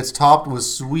dog, and it's topped with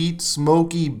sweet,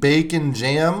 smoky bacon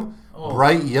jam,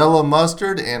 bright yellow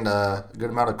mustard, and a good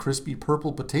amount of crispy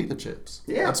purple potato chips.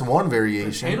 Yeah. That's one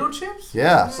variation. Potato chips?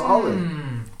 Yeah.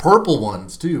 Solid. Purple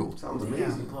ones, too. Sounds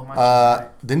amazing.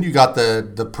 Then you got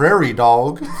the prairie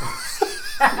dog.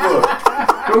 Look,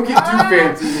 don't get too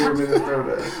fancy here,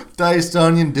 Minnesota. Diced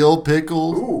onion, dill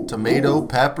pickle, Ooh, tomato, ooh.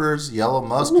 peppers, yellow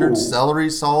mustard, Ooh. celery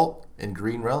salt, and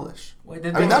green relish. Wait,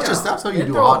 that's how you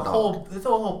do a hot dog. They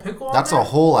throw a whole pickle on That's there? a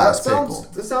whole ass pickle.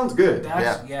 That sounds good.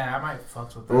 Yeah, I might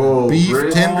fucks with that. Oh, Beef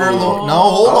Chris. tenderloin. No,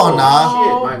 hold on now.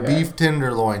 Shit, my bad. Beef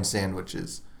tenderloin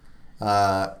sandwiches.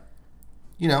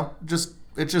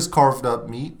 It's just carved up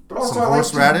meat. But also, some I like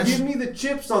horseradish. give me the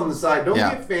chips on the side. Don't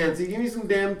Yeah. get fancy. Give me some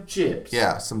damn chips.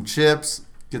 Yeah, some chips.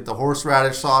 Get the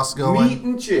horseradish sauce going. Meat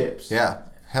and chips. Yeah,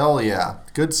 hell yeah.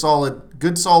 Good solid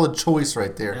choice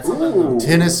right there. That's Ooh.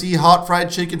 Tennessee hot fried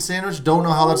chicken sandwich. Don't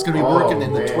know how that's going to be working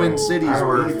in the man. Twin Cities I don't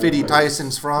where either, Fitty but-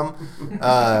 Tyson's from.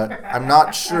 I'm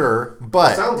not sure,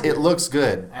 but Sounds it good. looks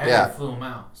good. I Yeah. already flew them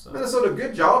out. So. Minnesota,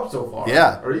 good job so far.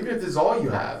 Yeah. Or even if this is all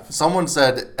you have. Someone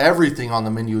said everything on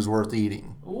the menu is worth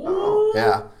eating. Ooh.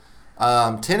 Yeah.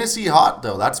 Tennessee hot,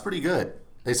 though. That's pretty good.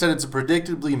 They said it's a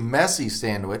predictably messy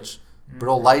sandwich, but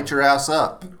it'll light your ass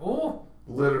up. Ooh.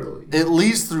 Literally. At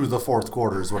least through the fourth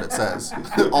quarter is what it says.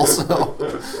 Also.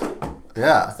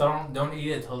 Yeah. So don't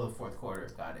eat it till the fourth quarter.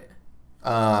 Got it.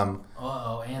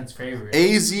 Ann's favorite.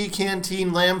 AZ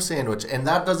Canteen Lamb Sandwich. And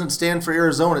that doesn't stand for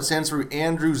Arizona. It stands for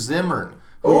Andrew Zimmern.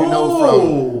 Who you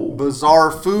know from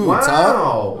Bizarre Foods, huh?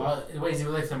 Wow. Wait, is he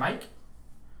related to Mike?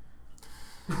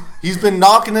 He's been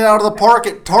knocking it out of the park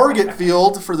at Target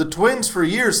Field for the Twins for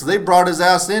years, so they brought his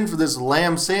ass in for this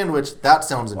lamb sandwich. That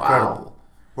sounds incredible. Wow.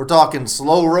 We're talking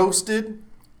slow roasted,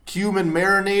 cumin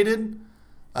marinated,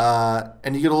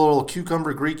 and you get a little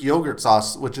cucumber Greek yogurt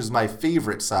sauce, which is my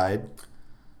favorite side.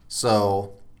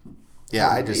 So,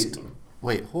 yeah, Amazing.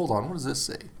 Wait, hold on. What does this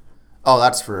say? Oh,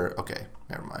 that's for, okay,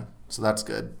 never mind. So that's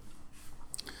good.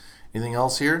 Anything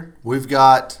else here? We've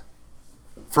got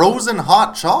frozen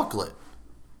hot chocolate.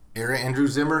 Andrew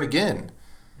Zimmern again.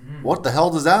 What the hell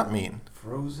does that mean?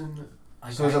 Frozen.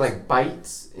 So is it like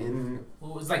bites in?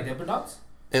 Well, it's like Dippin' Dots?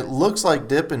 It looks like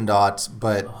Dippin' Dots,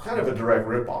 but Kind of a direct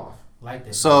ripoff. Like Dippin'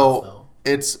 Dots, so though.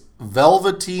 it's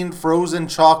velveteen frozen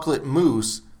chocolate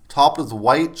mousse topped with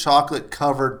white chocolate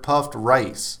covered puffed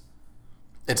rice.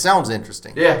 It sounds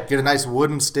interesting. Yeah. Get a nice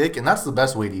wooden stick, and that's the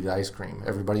best way to eat ice cream.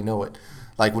 Everybody know it.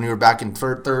 Like when you were back in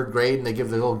third grade and they give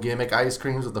the little gimmick ice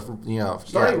creams with the,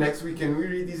 Starting next week, can we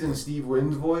read these in Steve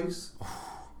Wynn's voice?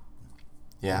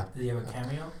 Yeah, Did he have a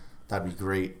cameo? that'd be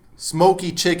great.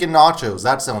 Smoky chicken nachos.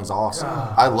 That sounds awesome.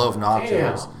 I love nachos.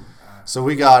 Damn. So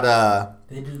we got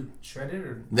They do shredded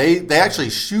or? they actually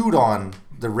shoot on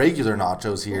the regular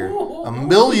nachos here. A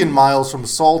million miles from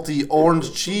salty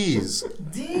orange cheese.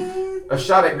 A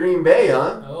shot at Green Bay,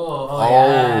 huh? Oh,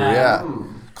 Yeah.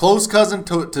 Close cousin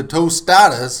to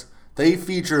tostadas, they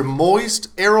feature moist,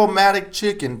 aromatic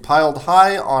chicken piled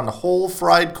high on whole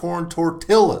fried corn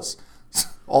tortillas.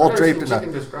 All I've never draped seen in a...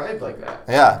 chicken described like that.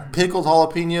 Yeah, pickled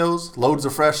jalapenos, loads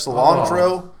of fresh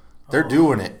cilantro. They're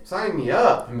doing it. Sign me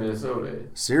up, Minnesota.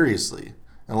 Seriously.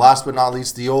 And last but not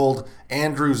least, the old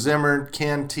Andrew Zimmern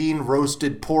Canteen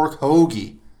roasted pork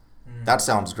hoagie. That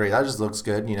sounds great. That just looks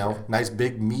good, Nice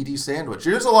big meaty sandwich.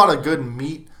 There's a lot of good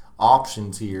meat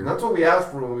options here. And that's what we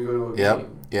ask for when we go to a Yep.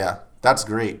 game. Yeah. That's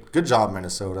great. Good job,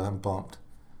 Minnesota. I'm pumped.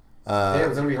 Damn,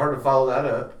 it's going to be hard to follow that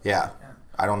up. Yeah.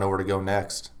 I don't know where to go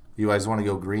next. You guys want to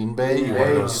go Green Bay? You want to Hey,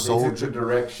 go they took the Soldier?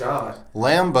 direct shot.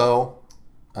 Lambeau.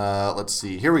 Let's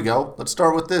see. Here we go. Let's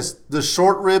start with this. The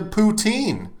short rib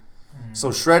poutine. So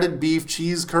shredded beef,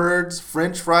 cheese curds,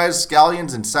 French fries,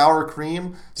 scallions, and sour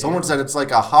cream. Someone said it's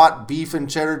like a hot beef and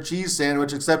cheddar cheese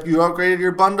sandwich, except you upgraded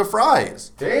your bun to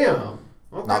fries. Damn.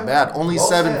 Okay. Not bad. Only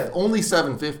Well only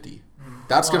 $7.50.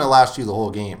 That's gonna last you the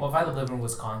whole game. Well, if I lived in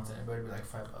Wisconsin, it would be like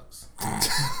 $5.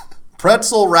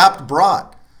 Pretzel wrapped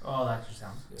brat. Oh, that just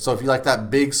sounds good. So if you like that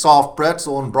big soft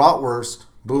pretzel and bratwurst,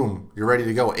 boom, you're ready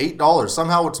to go. $8.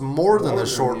 Somehow it's more than the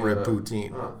short rib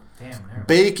poutine. Damn. There.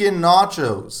 Bacon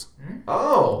nachos.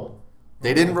 Oh.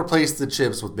 They didn't replace the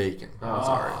chips with bacon. Oh.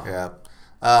 Sorry. Yeah.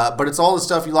 But it's all the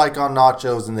stuff you like on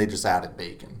nachos, and they just added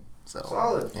bacon. So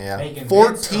Solid. yeah, Bacon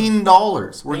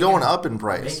 $14. We're bacon- going up in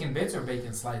price. Bacon bits or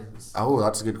bacon slices? Oh,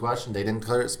 that's a good question. They didn't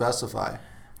specify.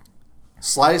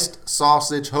 Sliced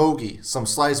sausage hoagie, some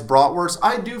sliced bratwurst.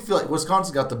 I do feel like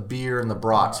Wisconsin got the beer and the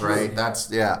brats, right? Yeah.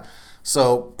 That's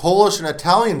So Polish and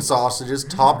Italian sausages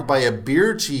topped by a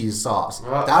beer cheese sauce.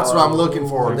 That's what I'm looking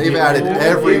for. They've added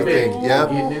everything. Yep.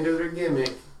 Getting into their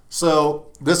gimmick. So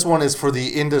this one is for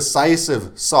the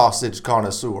indecisive sausage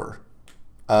connoisseur,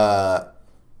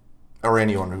 or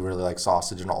anyone who really likes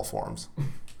sausage in all forms.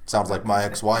 Sounds like my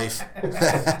ex-wife.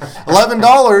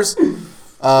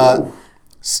 $11.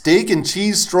 Steak and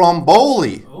cheese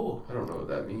stromboli. Oh. I don't know what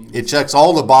that means. It checks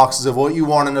all the boxes of what you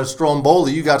want in a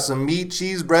stromboli. You got some meat,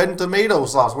 cheese, bread, and tomato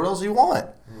sauce. What else do you want?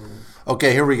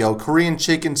 Okay, here we go. Korean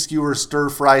chicken skewer stir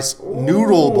fry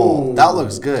noodle bowl. That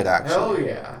looks good, actually. Hell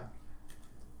yeah.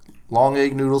 Long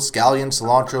egg noodles, scallion,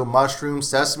 cilantro, mushroom,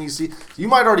 sesame seed. You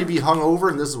might already be hungover,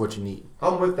 and this is what you need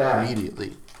I'm with that.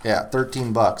 immediately. Yeah,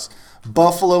 $13.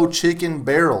 Buffalo chicken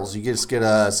barrels. You just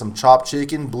get some chopped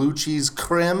chicken, blue cheese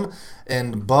creme,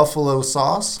 and buffalo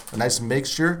sauce. A nice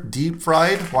mixture. Deep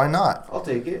fried. Why not? I'll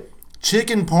take it.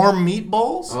 Chicken parm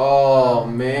meatballs. Oh,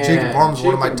 man. Chicken parm is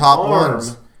one of my top parm.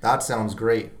 ones. That sounds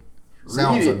great.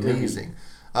 Sounds Read it to me. amazing.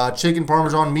 Chicken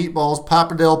parmesan meatballs,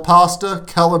 pappardelle pasta,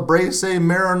 calabrese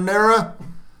marinara.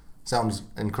 Sounds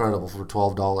incredible for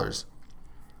 $12.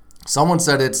 Someone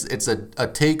said it's a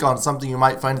take on something you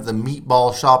might find at the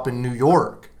meatball shop in New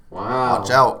York. Wow.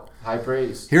 Watch out. High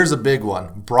praise. Here's a big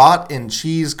one. Brat and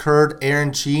cheese curd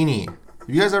arancini. Have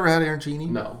you guys ever had arancini?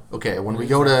 No. Okay, when we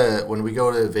go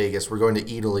to Vegas, we're going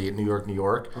to Italy in New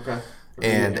York. Okay.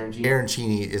 And Arancini.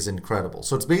 arancini is incredible.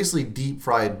 So it's basically deep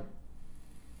fried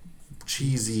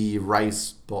cheesy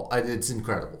rice ball. It's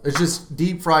incredible. It's just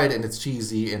deep fried and it's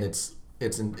cheesy and it's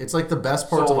like the best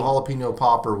parts of a jalapeno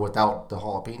popper without the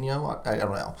jalapeno. I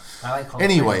don't know. I like jalapenos.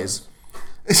 Anyways,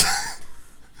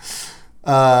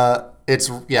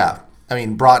 I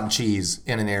mean, brat and cheese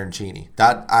in an arancini.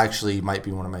 That actually might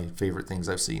be one of my favorite things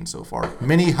I've seen so far.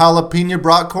 Mini jalapeno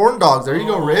brat corn dogs. There you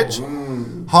go, Rich.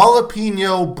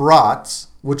 Jalapeno brats,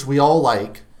 which we all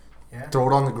like. Yeah. Throw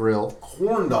it on the grill.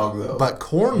 Corn dog, though. But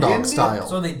corn dog Hand-dipped? style.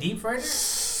 So they deep fried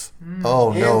it?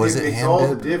 Oh, no. Is it It's all the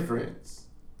hand dipped? difference.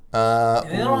 And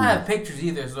they don't have pictures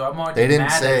either, so I'm already They didn't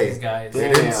mad say. at these guys.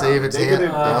 They didn't say if it's They hand.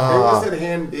 could've- they would've said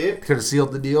hand dipped. Could have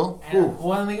sealed the deal. And,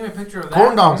 well, they give me a picture of that.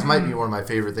 Corn dogs might be one of my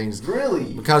favorite things.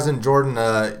 Really? My cousin Jordan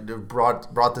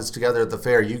brought this together at the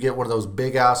fair. You get one of those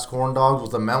big ass corn dogs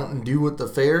with a Mountain Dew at the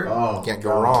fair. Oh, Can't go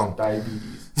God, wrong.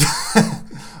 Diabetes.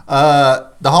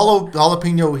 The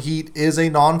jalapeno heat is a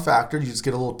non-factor. You just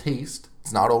get a little taste.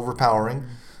 It's not overpowering.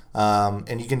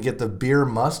 And you can get the beer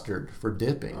mustard for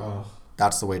dipping. Oh.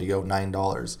 That's the way to go. $9.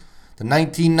 The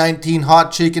 1919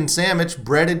 hot chicken sandwich,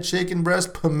 breaded chicken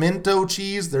breast, pimento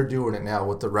cheese. They're doing it now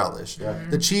with the relish. Yeah.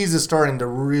 The cheese is starting to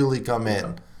really come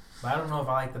in. But I don't know if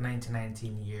I like the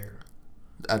 1919 year.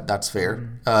 That's fair.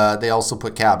 They also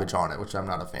put cabbage on it, which I'm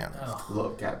not a fan of. Ugh.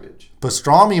 Love cabbage.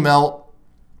 Pastrami melt.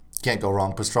 Can't go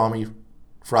wrong. Pastrami,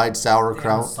 fried Damn,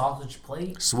 sauerkraut. sausage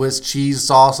plate. Swiss cheese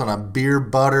sauce on a beer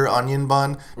butter onion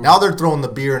bun. Now they're throwing the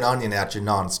beer and onion at you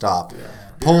nonstop. Yeah.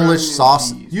 Polish Beer,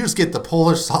 sausage. onion, cheese. You just get the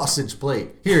Polish sausage plate.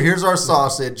 Here's our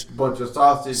sausage. Bunch of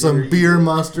sausage. Some here, beer you-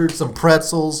 mustard, some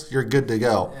pretzels. You're good to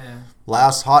go. Yeah.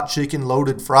 Last hot chicken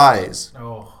loaded fries.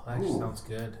 Oh, that actually Ooh. sounds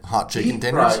good. Hot chicken Deep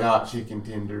tenders. fried hot chicken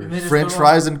tenders. And they just French throw it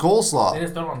fries and They coleslaw.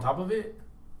 just throw it on top of it?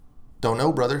 Don't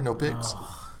know, brother. No picks.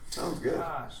 Oh, Sounds good.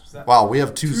 gosh. Is that- Wow, we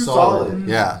have two solid. solid.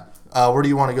 Yeah. Where do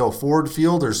you want to go? Ford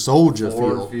Field or Soldier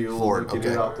Ford Field. Ford. Get Okay.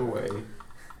 it out the way.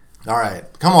 All right.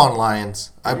 Come on,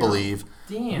 Lions. I Yeah. believe.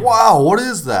 Damn. Wow, what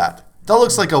is that? That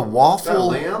looks like a Is that waffle.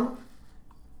 lamb?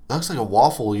 That looks like a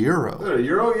waffle Is gyro. that a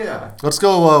Euro? Yeah. Let's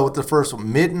go with the first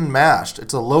one. Mitten mashed.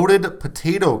 It's a loaded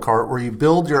potato cart where you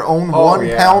build your own Oh, 1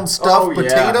 yeah. pound stuffed Oh,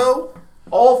 yeah. potato.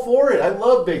 All for it. I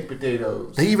love baked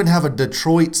potatoes. They even have a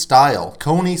Detroit style.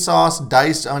 Coney sauce,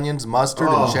 diced onions, mustard,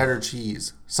 Oh. and cheddar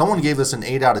cheese. Someone gave this an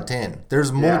 8 out of 10. There's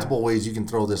multiple ways you can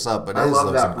throw this up, but I it love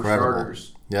looks that incredible. for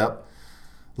starters. Yep.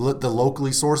 The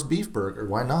locally sourced beef burger.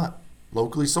 Why not?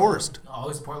 Locally sourced.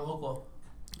 Always support local.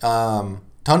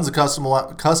 Tons of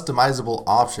customizable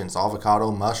options.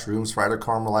 Avocado, mushrooms, fried or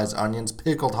caramelized onions,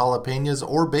 pickled jalapenos,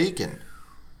 or bacon.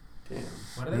 Damn.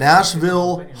 What are they?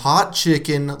 Nashville hot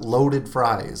chicken loaded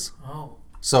fries. Oh.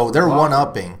 So they're Wow.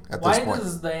 one-upping at this Why point.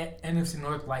 does the NFC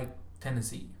North like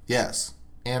Tennessee? Yes.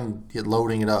 And get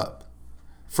loading it up.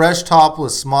 Fresh top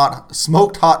with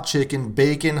smoked hot chicken,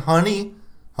 bacon, honey,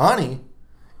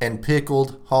 and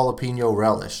pickled jalapeno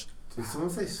relish. Did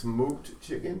someone say smoked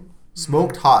chicken?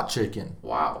 Smoked hot chicken.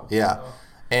 Wow. Yeah.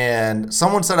 And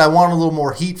someone said I want a little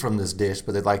more heat from this dish,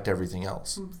 but they liked everything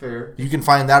else. Fair. You can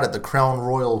find that at the Crown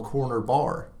Royal Corner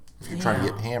Bar if you're trying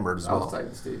to get hammered as well. Outside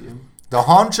the stadium. The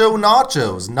Honcho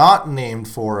Nachos, not named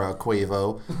for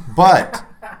Quavo, but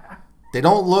they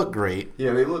don't look great.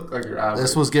 Yeah, they look like your average.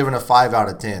 This was given a 5 out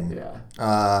of 10.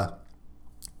 Yeah.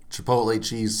 Chipotle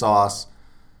cheese sauce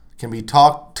can be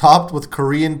topped with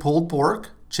Korean pulled pork,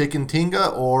 chicken tinga,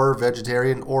 or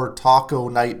vegetarian or taco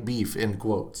night beef, in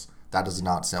quotes. That does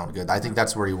not sound good. I think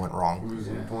that's where you went wrong.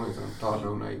 Losing points on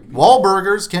taco night.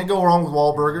 Wahlburgers, can't go wrong with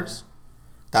Wahlburgers.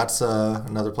 That's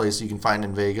another place you can find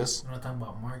in Vegas. We're not talking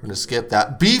about I'm market. going to skip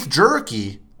that. Beef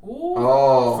jerky. Ooh.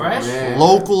 Oh, Fresh? man.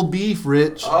 Local beef,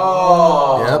 Rich.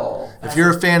 Oh. Yep. If you're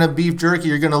a fan of beef jerky,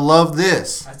 you're going to love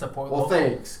this. I support Well, local.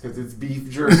 thanks, because it's beef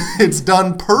jerky. It's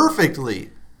done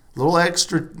perfectly.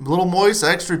 Little moist,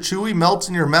 extra chewy, melts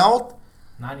in your mouth.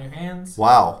 Not in your hands.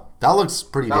 Wow. That looks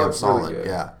pretty That damn looks really solid. good.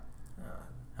 Yeah.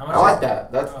 How much? I like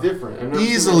that. That's different. I've never seen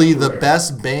Easily that the anywhere.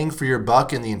 best bang for your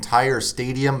buck in the entire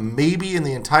stadium, maybe in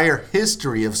the entire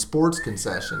history of sports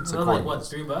concessions. So like according what?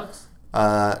 to $3?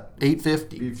 $8.50.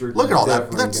 Beef jerky Look at all is that.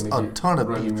 definitely That's gonna a get ton of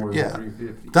running beef. more than Yeah.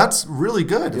 $3.50. That's really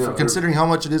good Yeah, for considering how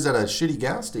much it is at a shitty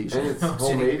gas station. And it's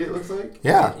homemade, it looks like.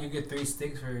 Yeah. You get 3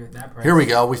 sticks for that price. Here we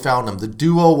go. We found them. The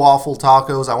Duo Waffle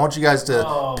Tacos. I want you guys to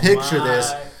Oh, picture my.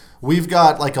 this. We've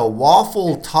got like a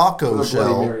waffle taco With a Bloody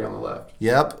shell. Mary on the left.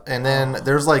 Yep. And then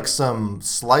there's like some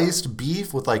sliced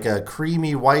beef with like a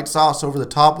creamy white sauce over the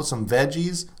top with some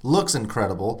veggies. Looks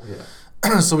incredible.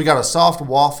 Yeah. So we got a soft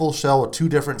waffle shell with 2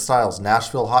 different styles: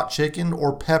 Nashville hot chicken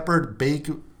or peppered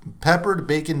bacon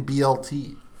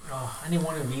BLT. Oh, I need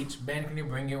one of each. Ben, can you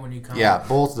bring it when you come? Yeah,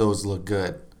 both of those look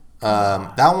good.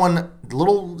 That one, a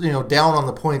little down on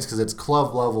the points because it's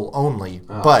club level only,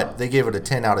 but they gave it a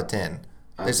 10 out of 10.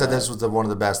 They said this was one of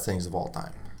the best things of all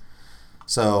time.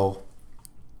 So,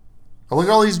 look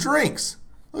at all these drinks.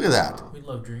 Look at that. We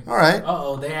love drinks. All right,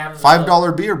 Uh-oh, they have...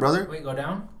 $5 beer, brother. Wait, go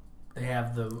down? They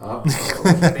have the... Oh.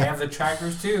 they have the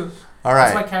trackers, too. All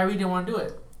That's why right. Kyrie didn't want to do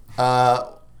it.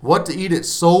 What to eat at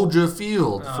Soldier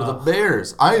Field for the Oh.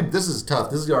 Bears? This is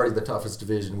tough. This is already the toughest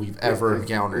division we've ever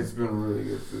encountered. It's been really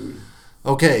good food.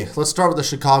 Okay, let's start with the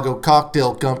Chicago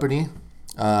Cocktail Company.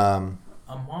 A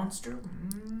monster?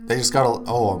 They just got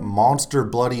a Monster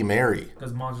Bloody Mary.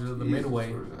 Because monsters are the Jesus,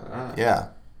 midway. where's that at? Yeah.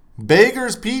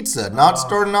 Baker's Pizza, not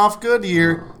starting off good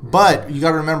here, but you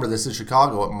got to remember this is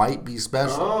Chicago. It might be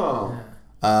special.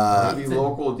 Oh. Maybe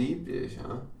local deep dish,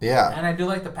 huh? Yeah. And I do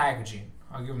like the packaging.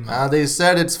 I'll give them that. They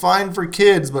said it's fine for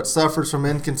kids, but suffers from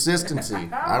inconsistency.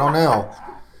 I don't know.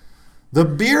 The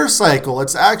beer cycle.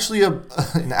 It's actually an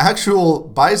actual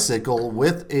bicycle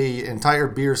with a entire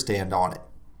beer stand on it.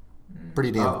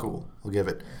 Pretty damn cool. I'll give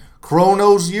it.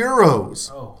 Kronos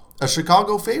Euros. Oh. A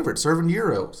Chicago favorite, serving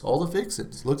Euros. All the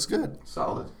fixins. Looks good.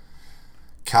 Solid.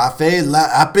 Cafe La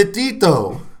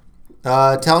Appetito.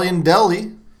 Italian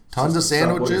deli. Tons of Subway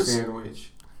sandwiches.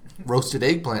 sandwich. Roasted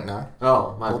eggplant now.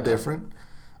 Oh, my A little bad. different.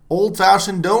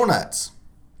 Old-fashioned donuts.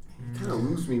 You kind of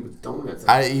lose me with donuts.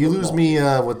 You lose me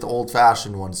with the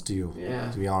old-fashioned ones too. Yeah.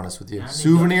 To be honest with you. I need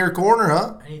Souvenir corner,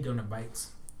 huh? I need donut bites.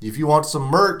 If you want some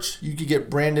merch, you could get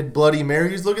branded Bloody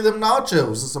Marys. Look at them nachos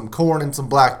with some corn and some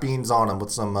black beans on them with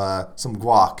some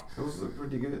guac. Those look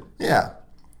pretty good. Yeah.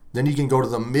 Then you can go to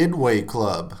the Midway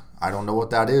Club. I don't know what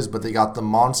that is, but they got the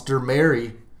Monster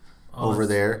Mary over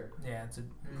there. Yeah, it's a...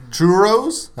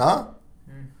 Churros, huh?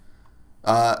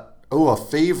 A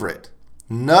favorite.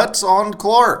 Nuts on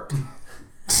Clark.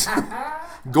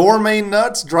 Gourmet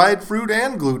nuts, dried fruit,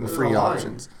 and gluten-free There's a line.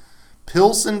 options.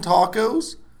 Pilsen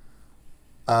tacos.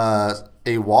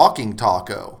 A walking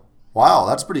taco. Wow,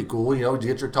 that's pretty cool. You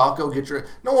get your taco,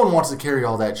 No one wants to carry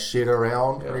all that shit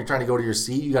around. When you're trying to go to your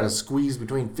seat, you got to squeeze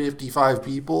between 55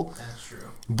 people. That's true.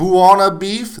 Buona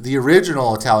beef, the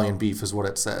original Italian beef is what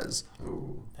it says.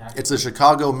 Ooh. It's a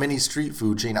Chicago mini street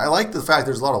food chain. I like the fact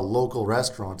there's a lot of local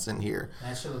restaurants in here.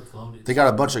 That should look loaded. They got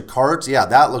a bunch of carts. Yeah,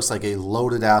 that looks like a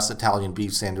loaded ass Italian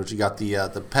beef sandwich. You got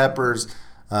the peppers,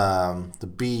 The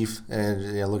beef, and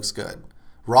it looks good.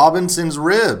 Robinson's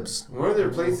Ribs. One of their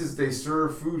places they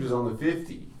serve food is on the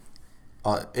 50.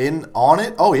 On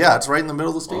it? Oh, yeah, it's right in the middle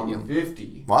of the stadium. On the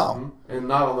 50. Wow. Mm-hmm. And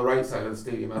not on the right side of the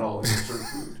stadium at all. They serve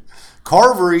food.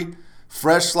 Carvery,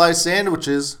 fresh sliced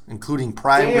sandwiches, including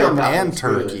prime Damn, rib that and looks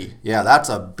turkey. good. Yeah, that's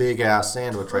a big-ass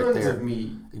sandwich right Tons there. of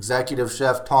meat. Executive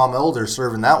Chef Tom Elder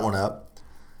serving that one up.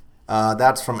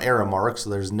 That's from Aramark, so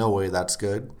there's no way that's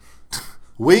good.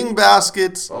 Wing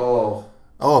baskets. Oh.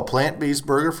 Oh, a plant-based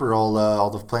burger for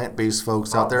all the plant-based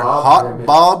folks out there. Bob Hot sandwich.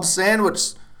 Bob sandwich.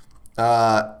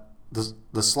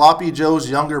 The Sloppy Joe's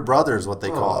younger brother is what they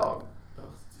call Oh,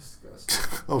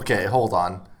 disgusting. it. Okay, hold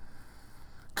on.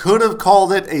 Could have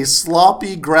called it a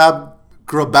sloppy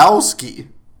Grabowski.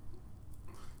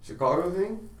 Chicago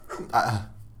thing?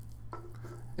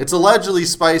 It's allegedly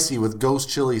spicy with ghost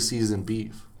chili seasoned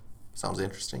beef. Sounds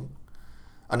interesting.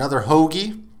 Another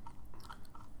hoagie.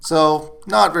 So,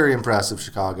 not very impressive,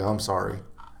 Chicago. I'm sorry.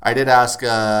 I did ask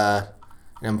an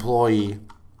employee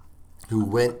who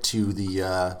went to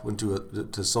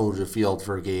to Soldier Field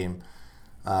for a game.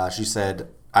 She said,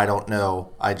 "I don't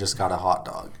know. I just got a hot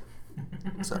dog."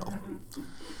 So,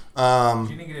 You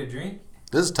didn't get a drink?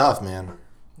 this is tough, man.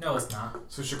 No, it's not.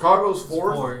 So Chicago's It's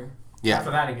fourth? 4. Yeah.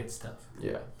 After that, it gets tough.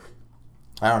 Yeah.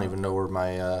 I don't even know where my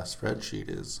spreadsheet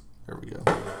is. There we go.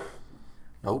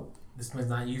 Nope. This man's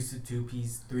not used to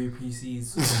 2-piece, 3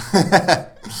 PCs.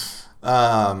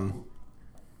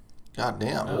 God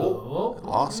damn. Oh, I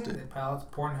lost The it. palace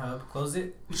Pornhub. Close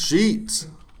it. Sheets.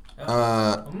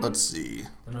 Oh. Let's see.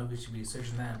 Don't know if we should be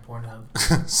searching that in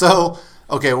Pornhub. So,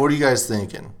 okay, what are you guys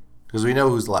thinking? Because we know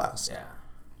who's last. Yeah.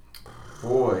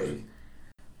 Boy.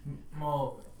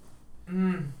 Well,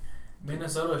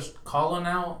 Minnesota's calling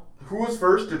out. Who was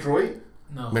first? Detroit?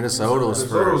 No. Minnesota was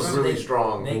Minnesota was first. really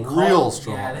strong. They Real called,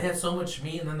 strong. Yeah, they had so much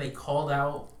meat, and then they called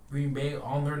out Green Bay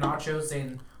on their nachos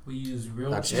saying we use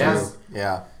real That's cheese. Yes. true.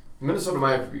 Yeah. Minnesota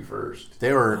might have to be first.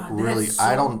 They were God, they really. had so-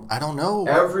 I don't know. I don't know.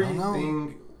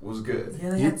 Everything was good.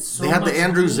 Yeah, they You- had so they had much the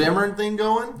Andrew meat. Zimmern thing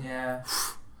going. Yeah.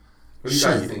 What do you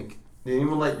guys Shit. think? Did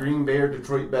anyone like Green Bay or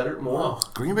Detroit better? More? Oh,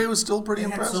 Green Bay was still pretty They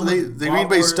had impressive. so they much the Green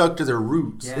Bay backward- stuck to their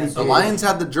roots. Yeah, They The did. Lions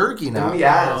had the jerky And now. we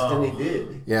asked, Oh. and they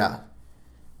did. Yeah.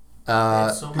 had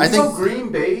so I much- You know think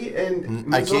Green Bay and I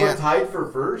Minnesota can't. tied for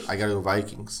first? I gotta go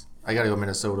Vikings. I gotta go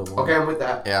Minnesota. One. Okay, I'm with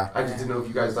that. Yeah. I just didn't know if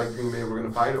you guys like Green Bay and we're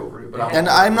going to fight over it. But And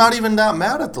I'm not even that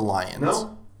mad at the Lions.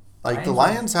 No? Like the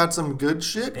Lions had some good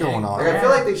shit going on. Like, I feel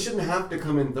like they shouldn't have to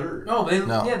come in third. no,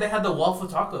 No. yeah, they had the waffle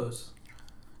tacos.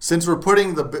 Since we're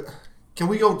putting can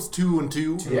we go 2-2?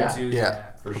 2 Yeah. and 2. Yeah.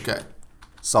 For sure. Okay.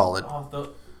 Solid.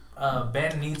 Oh,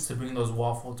 Ben needs to bring those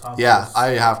waffle tacos. Yeah, I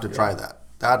have to try that.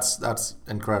 That's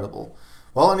incredible.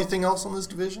 Well, anything else on this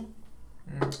division?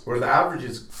 Where the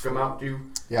averages come out to.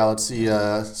 Yeah, let's see.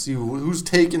 See who's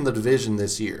taking the division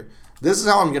this year. This is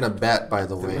how I'm gonna bet, by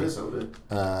the To way. Minnesota.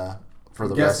 For I'm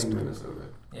the guessing rest. Minnesota.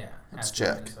 Yeah. Let's has to be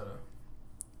check. Minnesota.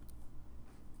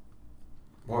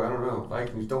 Boy, I don't know.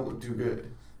 Vikings don't look too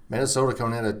good. Minnesota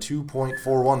coming in at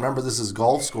 2.41. Remember, this is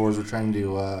golf scores. We're trying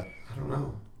to. I don't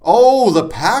know. Oh, the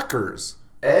Packers.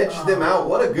 Edge them out.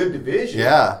 What a good division.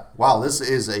 Yeah. Wow, this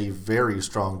is a very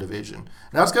strong division. And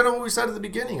that's kind of what we said at the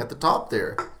beginning, at the top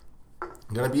there.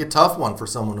 Going to be a tough one for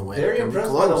someone to win. Very Gonna be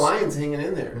impressed by the close. Lions hanging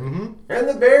in there. Mhm. And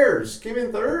the Bears came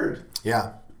in third.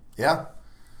 Yeah. Yeah.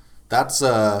 That's,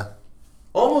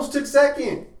 Almost took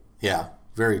second. yeah,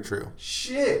 very true.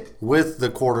 Shit. With the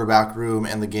quarterback room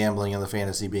and the gambling and the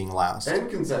fantasy being last. And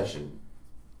concession.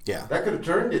 Yeah. That could have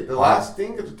turned it. The Wow. last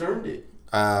thing could have turned it.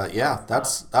 Yeah,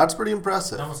 that's pretty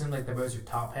impressive. It almost seemed like the Bears are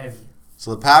top heavy.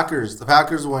 So the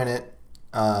Packers win it.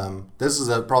 This is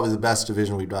probably the best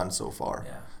division we've done so far.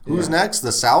 Yeah. Who's Yeah. next?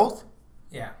 The South?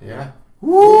 Yeah. Yeah.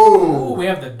 Ooh, we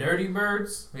have the Dirty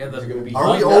Birds. We have the. Is it gonna be-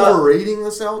 Are we No. overrating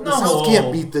the South? The No. South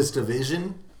can't beat this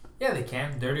division. Yeah, they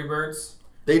can. Dirty Birds.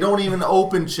 They don't even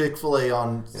open Chick-fil-A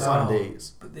on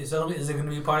Sundays. But so is it going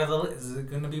to be part of the? Is it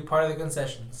going to be part of the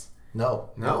concessions? No,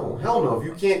 No. Hell no. If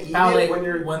you can't eat How it they, when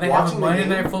you're when they have watching Monday the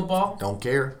Night game, Football, don't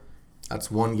care.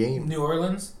 That's one game. New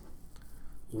Orleans,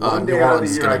 one New day out of Orleans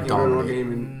the is year I gonna can go to a dominate.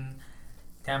 game and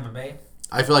Tampa Bay.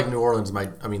 I feel like New Orleans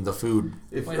might. I mean, the food.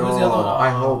 if Wait, who's the other one? I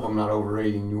hope I'm not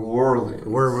overrating New Orleans.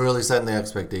 We're really setting the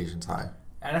expectations high.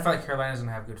 And I feel like Carolina's going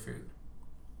to have good food.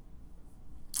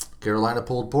 Carolina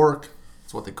pulled pork.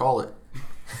 That's what they call it.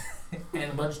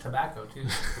 And a bunch of tobacco, too.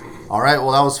 All right.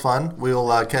 Well, that was fun.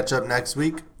 We'll catch up next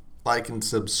week. Like and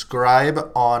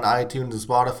subscribe on iTunes and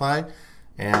Spotify,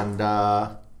 and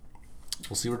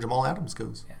we'll see where Jamal Adams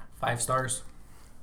goes. Yeah, 5 stars.